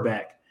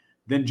quarterback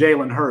than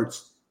Jalen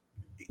Hurts,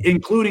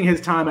 including his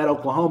time at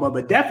Oklahoma,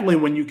 but definitely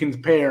when you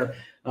compare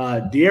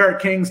D'Eriq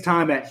King's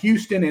time at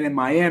Houston and in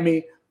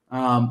Miami,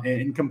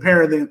 and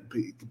compare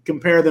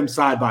them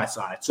side by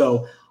side.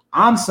 So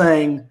I'm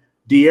saying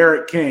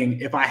D'Eriq King,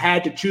 if I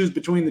had to choose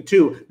between the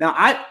two. Now,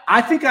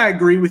 I think I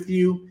agree with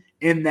you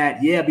in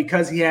that, yeah,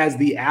 because he has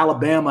the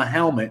Alabama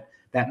helmet,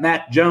 that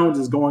Mac Jones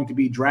is going to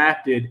be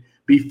drafted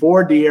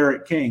before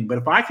D'Eriq King. But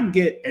if I can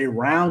get a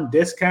round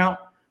discount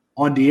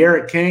on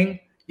D'Eriq King,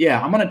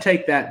 yeah, I'm going to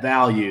take that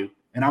value,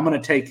 and I'm going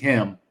to take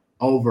him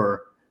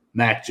over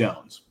Mac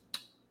Jones.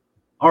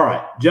 All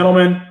right,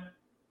 gentlemen.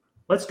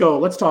 Let's go.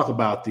 Let's talk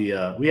about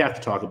we have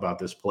to talk about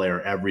this player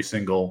every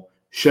single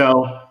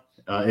show.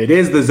 It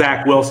is the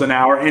Zach Wilson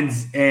hour, and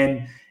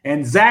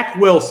Zach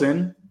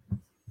Wilson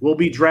will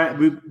be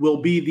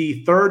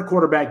the third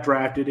quarterback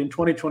drafted in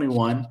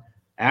 2021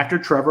 after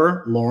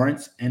Trevor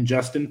Lawrence and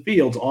Justin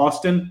Fields.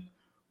 Austin,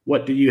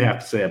 what do you have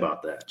to say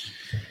about that?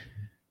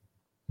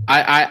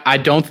 I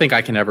don't think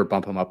I can ever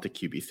bump him up to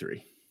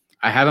QB3.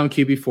 I have him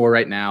QB4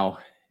 right now.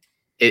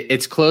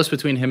 It's close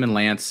between him and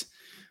Lance.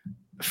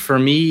 For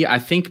me, I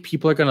think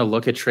people are going to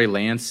look at Trey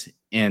Lance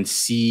and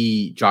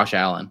see Josh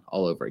Allen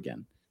all over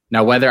again.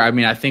 Now,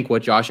 I think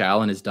what Josh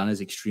Allen has done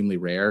is extremely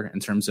rare in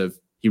terms of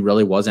he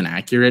really wasn't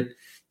accurate.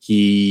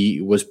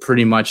 He was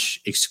pretty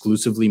much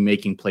exclusively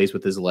making plays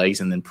with his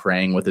legs and then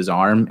praying with his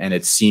arm. And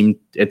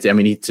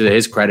to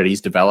his credit,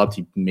 he's developed.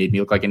 He made me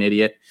look like an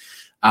idiot.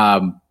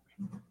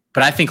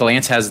 But I think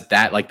Lance has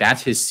that,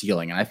 that's his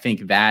ceiling. And I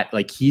think that,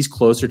 he's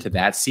closer to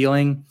that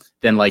ceiling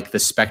than, the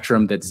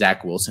spectrum that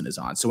Zach Wilson is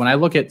on. So when I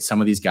look at some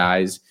of these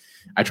guys,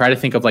 I try to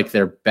think of,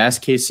 their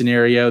best case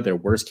scenario, their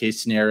worst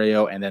case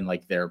scenario, and then,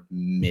 their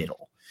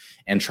middle.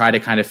 And try to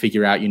kind of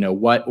figure out,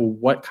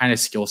 what kind of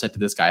skill set did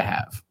this guy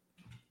have?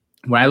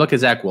 When I look at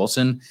Zach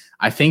Wilson,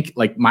 I think,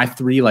 my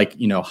three,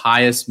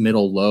 highest,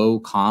 middle, low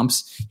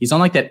comps, he's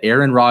on, that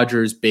Aaron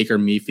Rodgers, Baker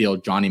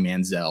Mayfield, Johnny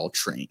Manziel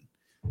train.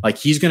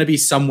 He's going to be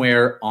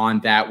somewhere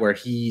on that where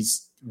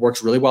he's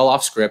works really well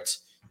off script.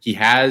 He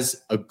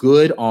has a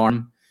good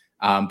arm,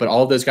 but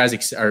all of those guys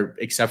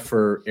except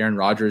for Aaron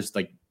Rodgers,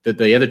 the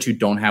other two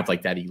don't have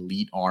that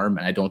elite arm,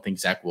 and I don't think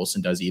Zach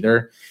Wilson does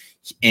either.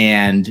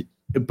 And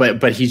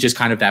but he's just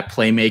kind of that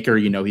playmaker.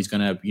 He's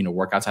going to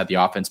work outside the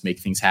offense, make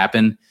things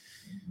happen.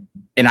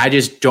 And I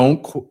just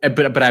don't.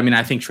 But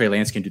I think Trey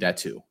Lance can do that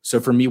too.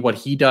 So for me, what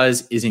he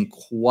does isn't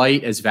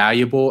quite as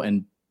valuable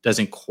and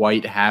doesn't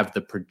quite have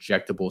the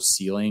projectable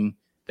ceiling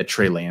that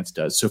Trey Lance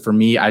does. So for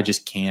me, I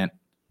just can't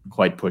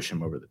quite push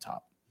him over the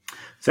top.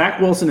 Zach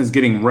Wilson is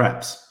getting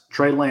reps.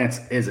 Trey Lance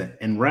isn't.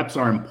 And reps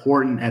are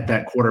important at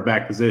that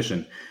quarterback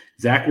position.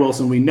 Zach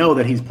Wilson, we know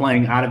that he's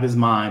playing out of his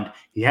mind.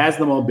 He has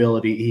the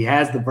mobility. He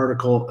has the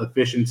vertical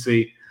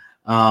efficiency.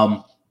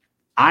 He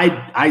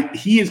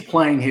is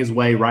playing his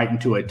way right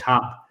into a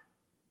top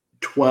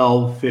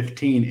 12,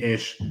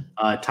 15-ish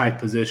type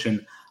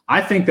position. I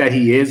think that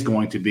he is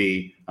going to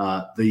be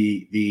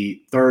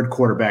the third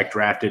quarterback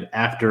drafted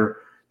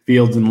after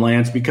Fields and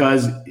Lance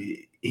because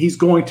he's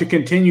going to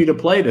continue to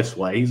play this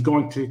way. He's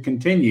going to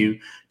continue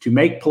to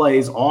make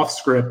plays off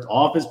script,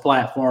 off his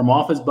platform,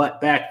 off his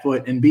back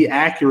foot, and be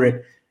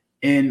accurate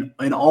in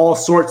all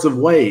sorts of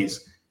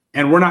ways.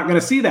 And we're not going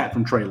to see that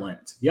from Trey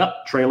Lance.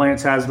 Yep, Trey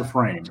Lance has the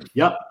frame.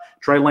 Yep,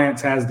 Trey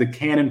Lance has the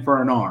cannon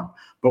for an arm.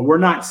 But we're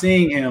not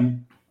seeing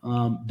him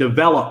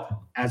develop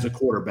as a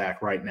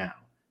quarterback right now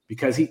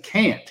because he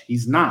can't.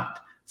 He's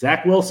not.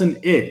 Zach Wilson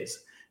is.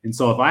 And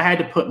so if I had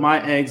to put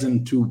my eggs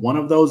into one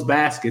of those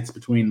baskets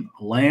between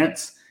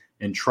Lance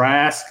and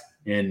Trask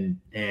and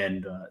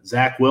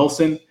Zach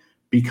Wilson,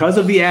 because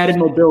of the added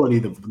mobility,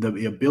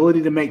 the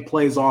ability to make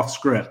plays off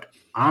script,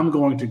 I'm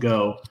going to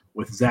go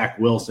with Zach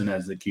Wilson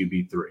as the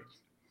QB3.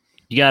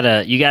 You got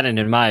an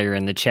admirer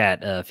in the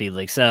chat,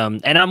 Felix.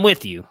 And I'm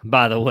with you,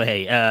 by the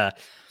way.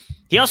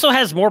 He also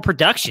has more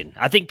production.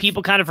 I think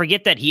people kind of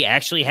forget that he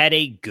actually had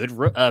a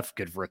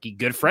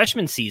good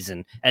freshman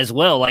season as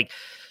well. Like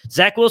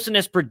Zach Wilson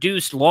has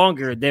produced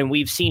longer than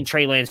we've seen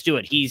Trey Lance do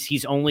it.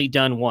 He's only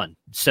done one.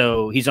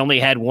 So he's only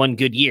had one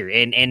good year.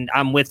 And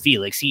I'm with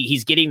Felix.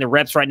 He's getting the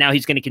reps right now.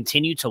 He's going to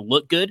continue to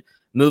look good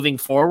moving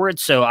forward.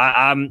 So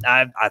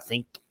I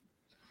think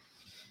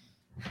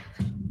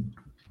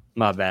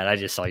my bad. I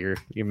just saw your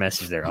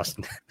message there,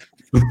 Austin.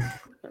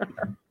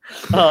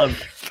 I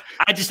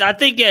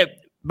think that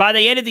by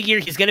the end of the year,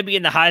 he's going to be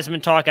in the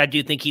Heisman talk. I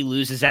do think he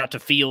loses out to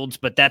Fields,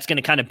 but that's going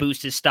to kind of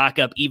boost his stock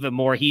up even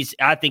more. He's,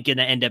 I think, going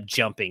to end up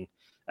jumping.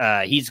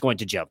 He's going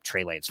to jump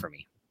Trey Lance for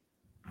me.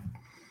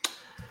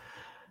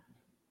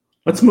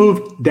 Let's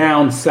move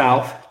down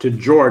south to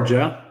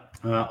Georgia.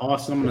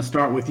 Austin, I'm going to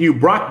start with you.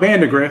 Brock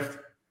Vandagriff,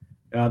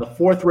 the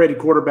fourth-rated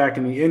quarterback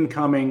in the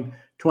incoming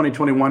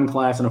 2021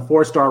 class and a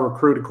four-star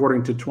recruit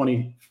according to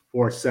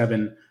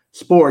 24/7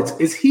 Sports.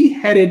 Is he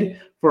headed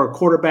for a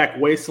quarterback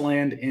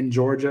wasteland in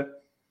Georgia?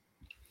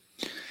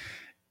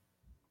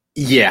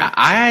 Yeah,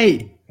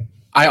 I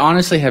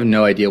honestly have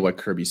no idea what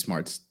Kirby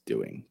Smart's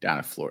doing down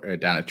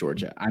at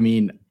Georgia. I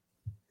mean,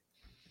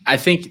 I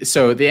think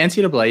so. The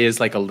NCAA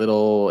is like a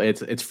little.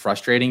 It's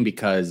frustrating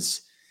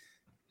because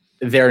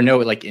there are no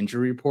like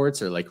injury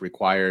reports or like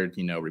required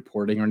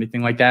reporting or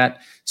anything like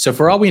that. So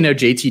for all we know,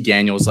 JT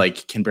Daniels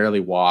like can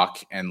barely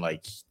walk and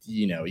like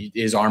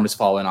his arm is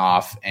falling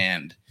off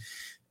and.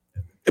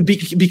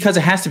 Because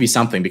it has to be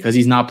something because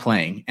he's not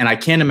playing. And I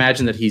can't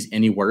imagine that he's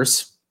any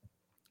worse,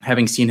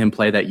 having seen him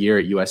play that year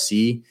at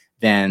USC,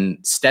 than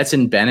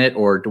Stetson Bennett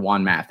or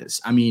D'Wan Mathis.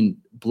 I mean,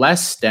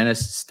 bless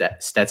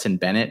Stetson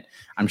Bennett.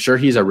 I'm sure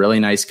he's a really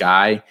nice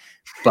guy.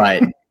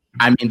 But,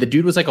 I mean, the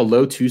dude was like a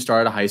low 2-star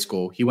out of high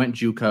school. He went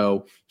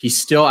JUCO. He's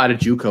still out of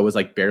JUCO, was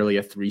like barely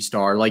a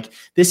 3-star. Like,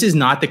 this is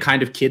not the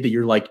kind of kid that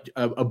you're like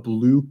a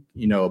blue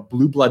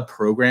blood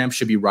program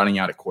should be running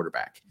out at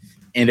quarterback.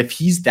 And if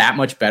he's that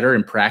much better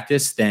in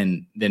practice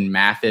than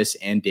Mathis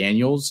and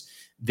Daniels,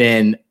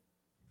 then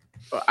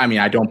I mean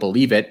I don't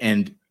believe it.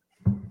 And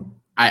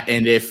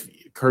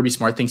if Kirby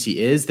Smart thinks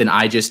he is, then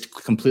I just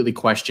completely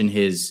question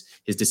his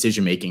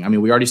decision making. I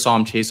mean, we already saw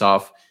him chase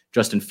off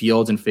Justin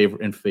Fields in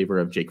favor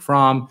of Jake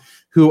Fromm,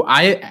 who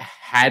I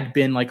had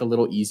been like a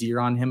little easier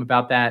on him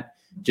about that,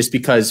 just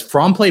because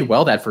Fromm played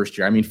well that first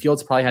year. I mean,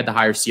 Fields probably had the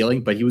higher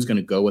ceiling, but he was going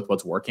to go with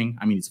what's working.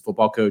 I mean, he's a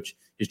football coach.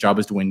 His job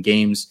is to win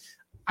games.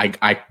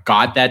 I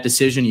got that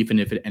decision, even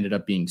if it ended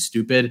up being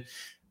stupid.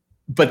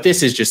 But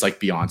this is just like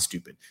beyond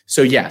stupid.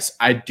 So, yes,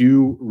 I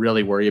do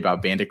really worry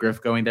about Vandagriff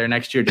going there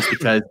next year just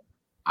because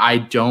I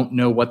don't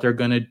know what they're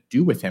going to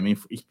do with him. I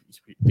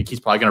think he's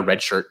probably going to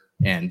redshirt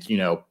and,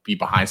 be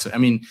behind. So, I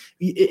mean,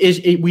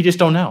 we just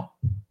don't know.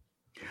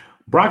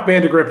 Brock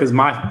Vandagriff is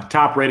my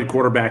top-rated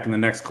quarterback in the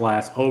next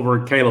class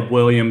over Caleb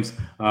Williams,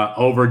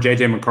 over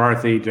J.J.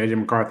 McCarthy. J.J.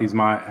 McCarthy is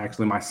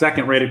my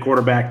second-rated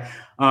quarterback.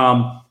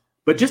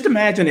 But just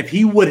imagine if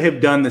he would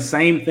have done the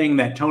same thing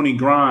that Tony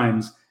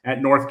Grimes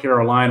at North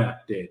Carolina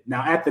did.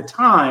 Now, at the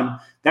time,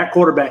 that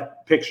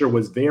quarterback picture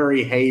was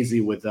very hazy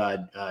with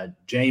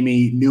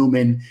Jamie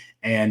Newman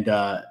and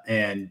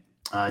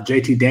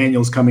JT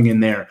Daniels coming in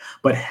there.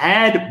 But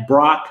had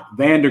Brock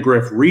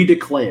Vandagriff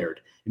redeclared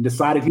and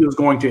decided he was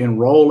going to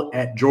enroll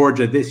at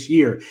Georgia this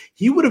year,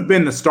 he would have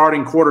been the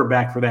starting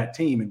quarterback for that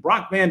team. And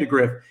Brock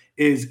Vandagriff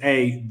is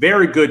a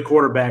very good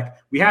quarterback.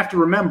 We have to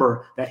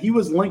remember that he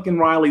was Lincoln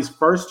Riley's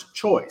first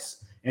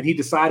choice, and he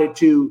decided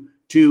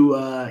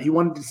he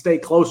wanted to stay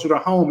closer to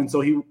home, and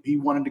so he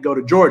wanted to go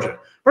to Georgia.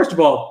 First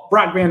of all,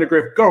 Brock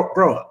Vandagriff,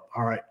 grow up.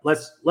 All right,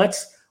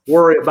 let's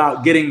worry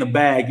about getting the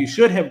bag. You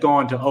should have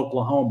gone to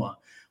Oklahoma.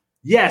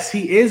 Yes,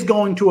 he is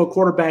going to a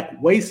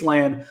quarterback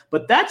wasteland,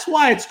 but that's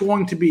why it's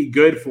going to be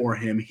good for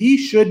him. He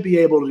should be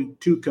able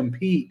to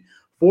compete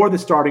for the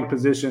starting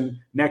position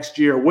next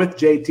year with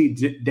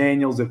JT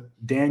Daniels, if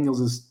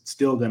Daniels is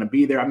still going to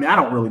be there. I mean, I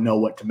don't really know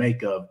what to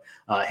make of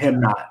him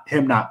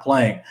not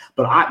playing.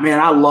 But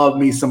I love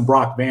me some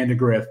Brock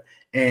Vandagriff.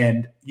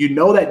 And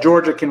that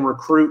Georgia can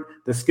recruit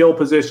the skill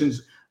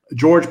positions.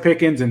 George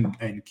Pickens and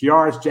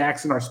Kyaris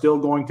Jackson are still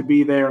going to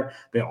be there.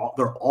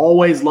 They're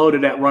always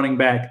loaded at running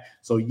back.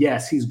 So,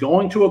 yes, he's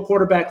going to a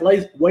quarterback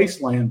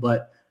wasteland,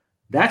 but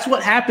That's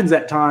what happens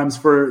at times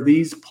for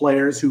these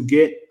players who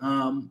get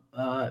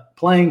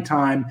playing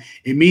time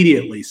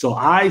immediately. So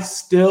I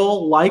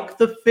still like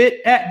the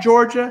fit at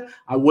Georgia.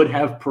 I would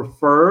have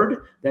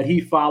preferred that he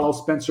follow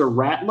Spencer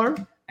Rattler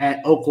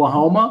at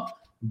Oklahoma.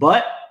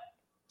 But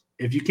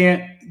if you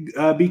can't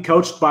be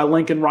coached by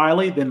Lincoln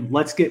Riley, then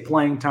let's get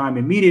playing time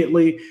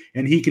immediately,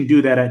 and he can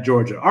do that at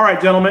Georgia. All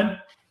right, gentlemen.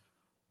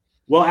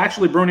 Well,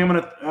 actually, Bruni, I'm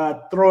going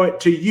to throw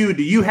it to you.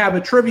 Do you have a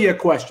trivia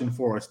question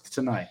for us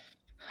tonight?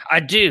 I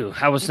do.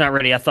 I was not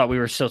ready. I thought we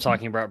were still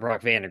talking about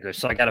Brock Vandagriff,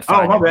 so I got to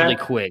find it really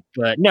quick.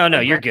 But no,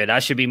 you're good. I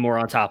should be more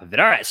on top of it.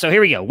 All right, so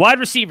here we go. Wide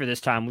receiver this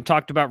time. We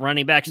talked about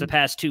running backs the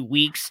past 2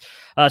 weeks,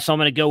 so I'm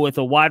going to go with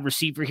a wide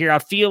receiver here. I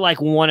feel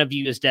like one of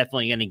you is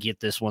definitely going to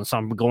get this one, so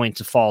I'm going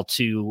to fall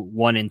to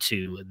 1 and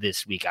 2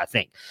 this week, I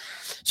think.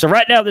 So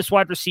right now, this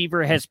wide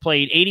receiver has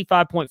played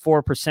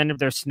 85.4% of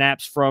their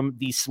snaps from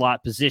the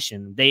slot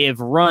position. They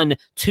have run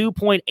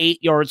 2.8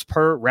 yards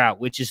per route,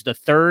 which is the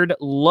third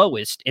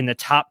lowest in the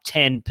top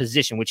 10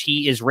 position, which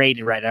he is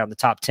rated right now in the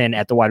top 10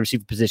 at the wide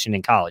receiver position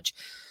in college.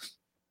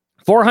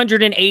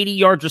 480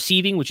 yards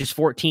receiving, which is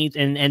 14th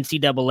in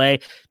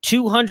NCAA,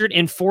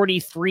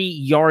 243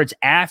 yards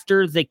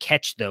after the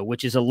catch, though,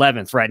 which is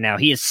 11th right now.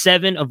 He has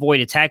 7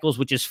 avoided tackles,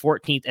 which is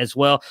 14th as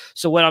well.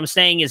 So what I'm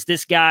saying is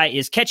this guy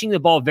is catching the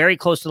ball very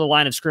close to the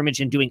line of scrimmage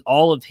and doing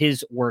all of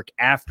his work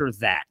after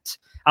that.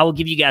 I will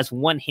give you guys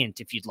one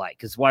hint if you'd like,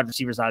 because wide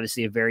receiver is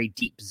obviously a very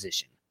deep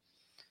position.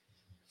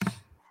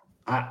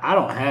 I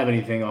don't have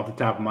anything off the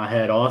top of my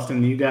head.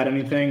 Austin, you got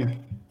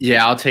anything?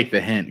 Yeah, I'll take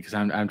the hint because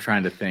I'm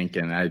trying to think,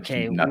 and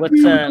okay.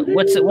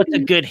 What's a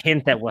good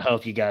hint that will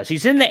help you guys?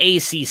 He's in the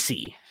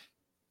ACC.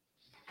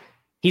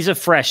 He's a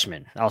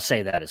freshman. I'll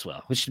say that as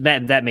well. Which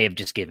that may have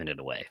just given it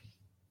away.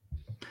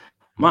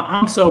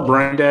 I'm so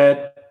brain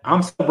dead.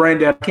 I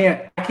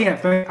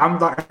can't think.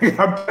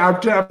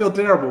 I feel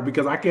terrible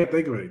because I can't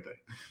think of anything.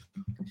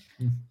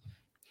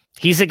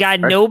 He's a guy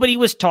nobody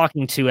was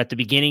talking about at the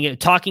beginning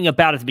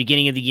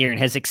of the year and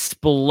has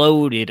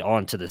exploded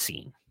onto the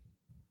scene.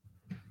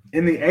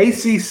 In the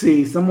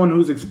ACC, someone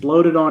who's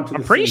exploded onto the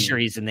scene. I'm pretty sure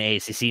he's in the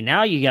ACC.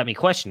 Now you got me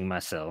questioning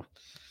myself.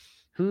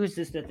 Who is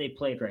this that they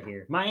played right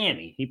here?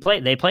 Miami.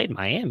 They played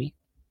Miami.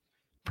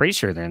 Pretty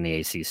sure they're in the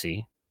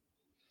ACC.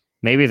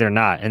 Maybe they're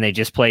not, and they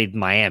just played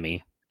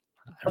Miami.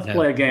 Let's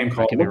play a game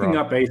called Looking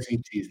Up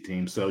ACC's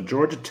team. So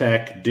Georgia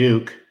Tech,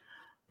 Duke,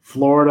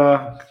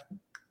 Florida,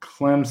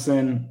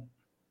 Clemson,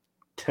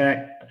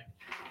 Tech.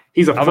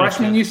 He's a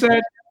freshman, you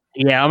said?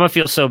 Yeah, I'm gonna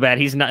feel so bad.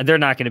 They're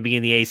not going to be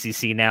in the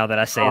ACC now that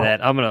I say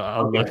that.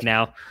 I'll look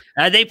now.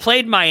 They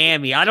played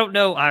Miami. I don't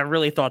know. I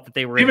really thought that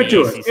they were. Give it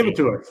to us.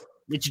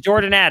 It's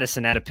Jordan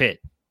Addison out of Pitt.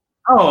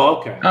 Oh,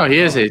 okay. Oh, he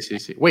is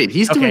ACC. Wait,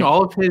 he's doing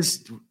all of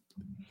his.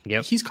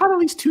 Yep. He's caught at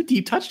least 2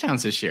 deep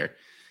touchdowns this year.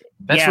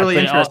 That's really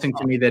interesting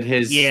to me that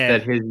his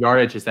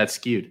yardage is that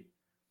skewed.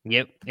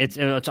 Yep,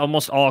 it's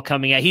almost all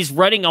coming out. He's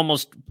running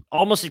almost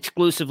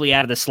exclusively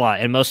out of the slot,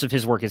 and most of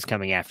his work is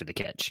coming after the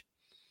catch.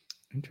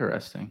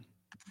 Interesting.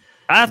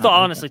 I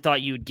honestly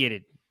thought you would get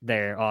it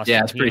there, Austin.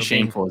 Yeah, it's pretty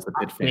shameful as a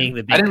Pitt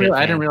fan. I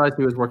didn't realize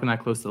he was working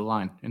that close to the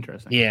line.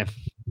 Interesting. Yeah,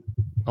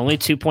 only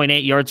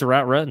 2.8 yards a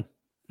route run.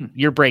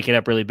 You're breaking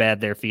up really bad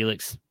there,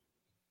 Felix.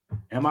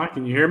 Am I?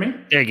 Can you hear me?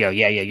 There you go.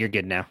 Yeah, you're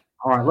good now.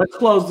 All right, let's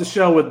close the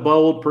show with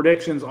bold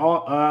predictions.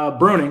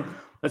 Bruning,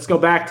 let's go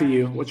back to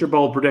you. What's your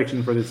bold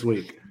prediction for this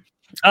week?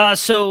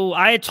 So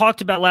I had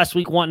talked about last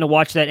week wanting to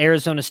watch that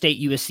Arizona State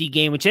USC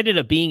game, which ended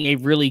up being a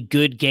really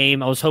good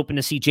game. I was hoping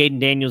to see Jaden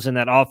Daniels in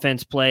that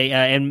offense play,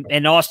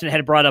 and Austin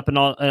had brought up and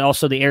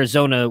also the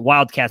Arizona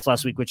Wildcats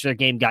last week, which their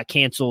game got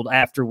canceled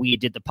after we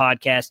did the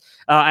podcast.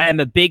 I am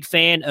a big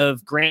fan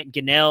of Grant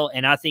Gunnell,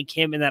 and I think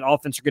him and that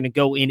offense are going to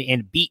go in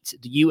and beat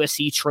the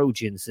USC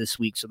Trojans this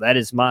week. So that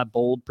is my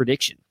bold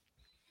prediction.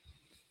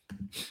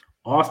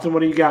 Austin,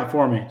 what do you got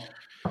for me?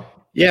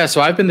 Yeah,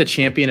 so I've been the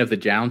champion of the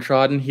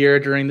downtrodden here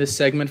during this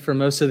segment for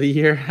most of the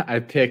year.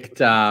 I've picked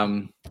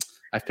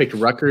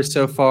Rutgers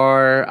so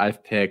far.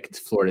 I've picked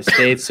Florida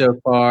State so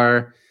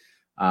far.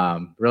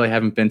 Really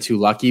haven't been too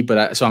lucky,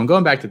 but so I'm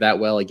going back to that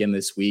well again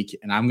this week,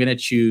 and I'm going to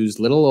choose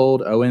little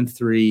old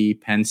 0-3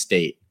 Penn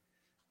State.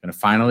 Going to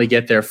finally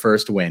get their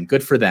first win.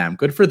 Good for them.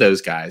 Good for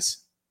those guys.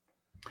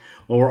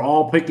 Well, we're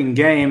all picking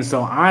games,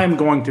 so I'm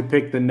going to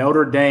pick the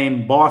Notre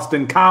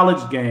Dame-Boston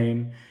College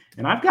game,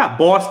 and I've got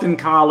Boston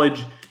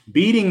College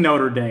beating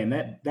Notre Dame.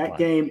 That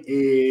game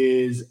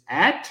is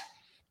at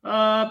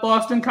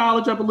Boston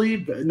College, I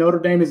believe. Notre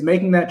Dame is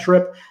making that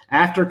trip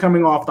after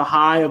coming off the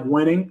high of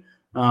winning.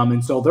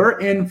 And so they're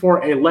in for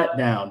a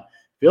letdown.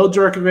 Phil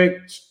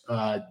Jurkovec,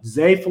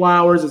 Zay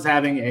Flowers is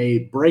having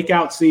a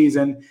breakout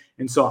season.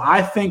 And so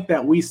I think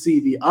that we see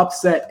the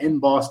upset in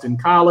Boston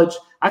College.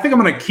 I think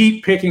I'm going to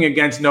keep picking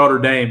against Notre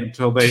Dame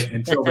until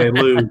they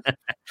lose.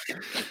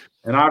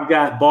 And I've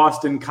got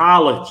Boston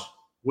College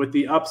with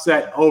the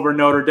upset over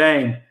Notre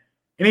Dame.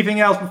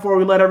 Anything else before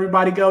we let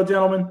everybody go,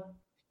 gentlemen?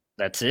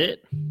 That's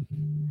it.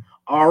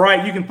 All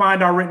right. You can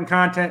find our written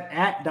content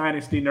at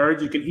Dynasty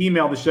Nerds. You can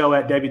email the show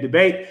at Debbie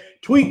Debate,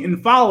 tweet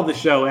and follow the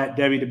show at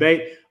Debbie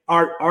Debate.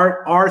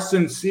 our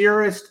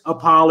sincerest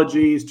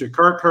apologies to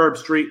Kirk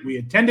Herbstreit. We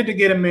intended to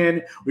get him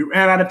in. We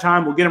ran out of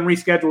time. We'll get him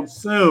rescheduled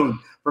soon.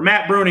 For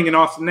Matt Bruning and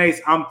Austin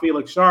Nace, I'm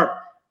Felix Sharp.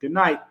 Good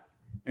night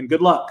and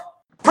good luck.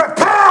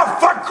 Prepare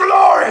for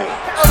glory!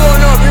 I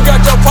don't know if you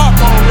got your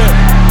popcorn.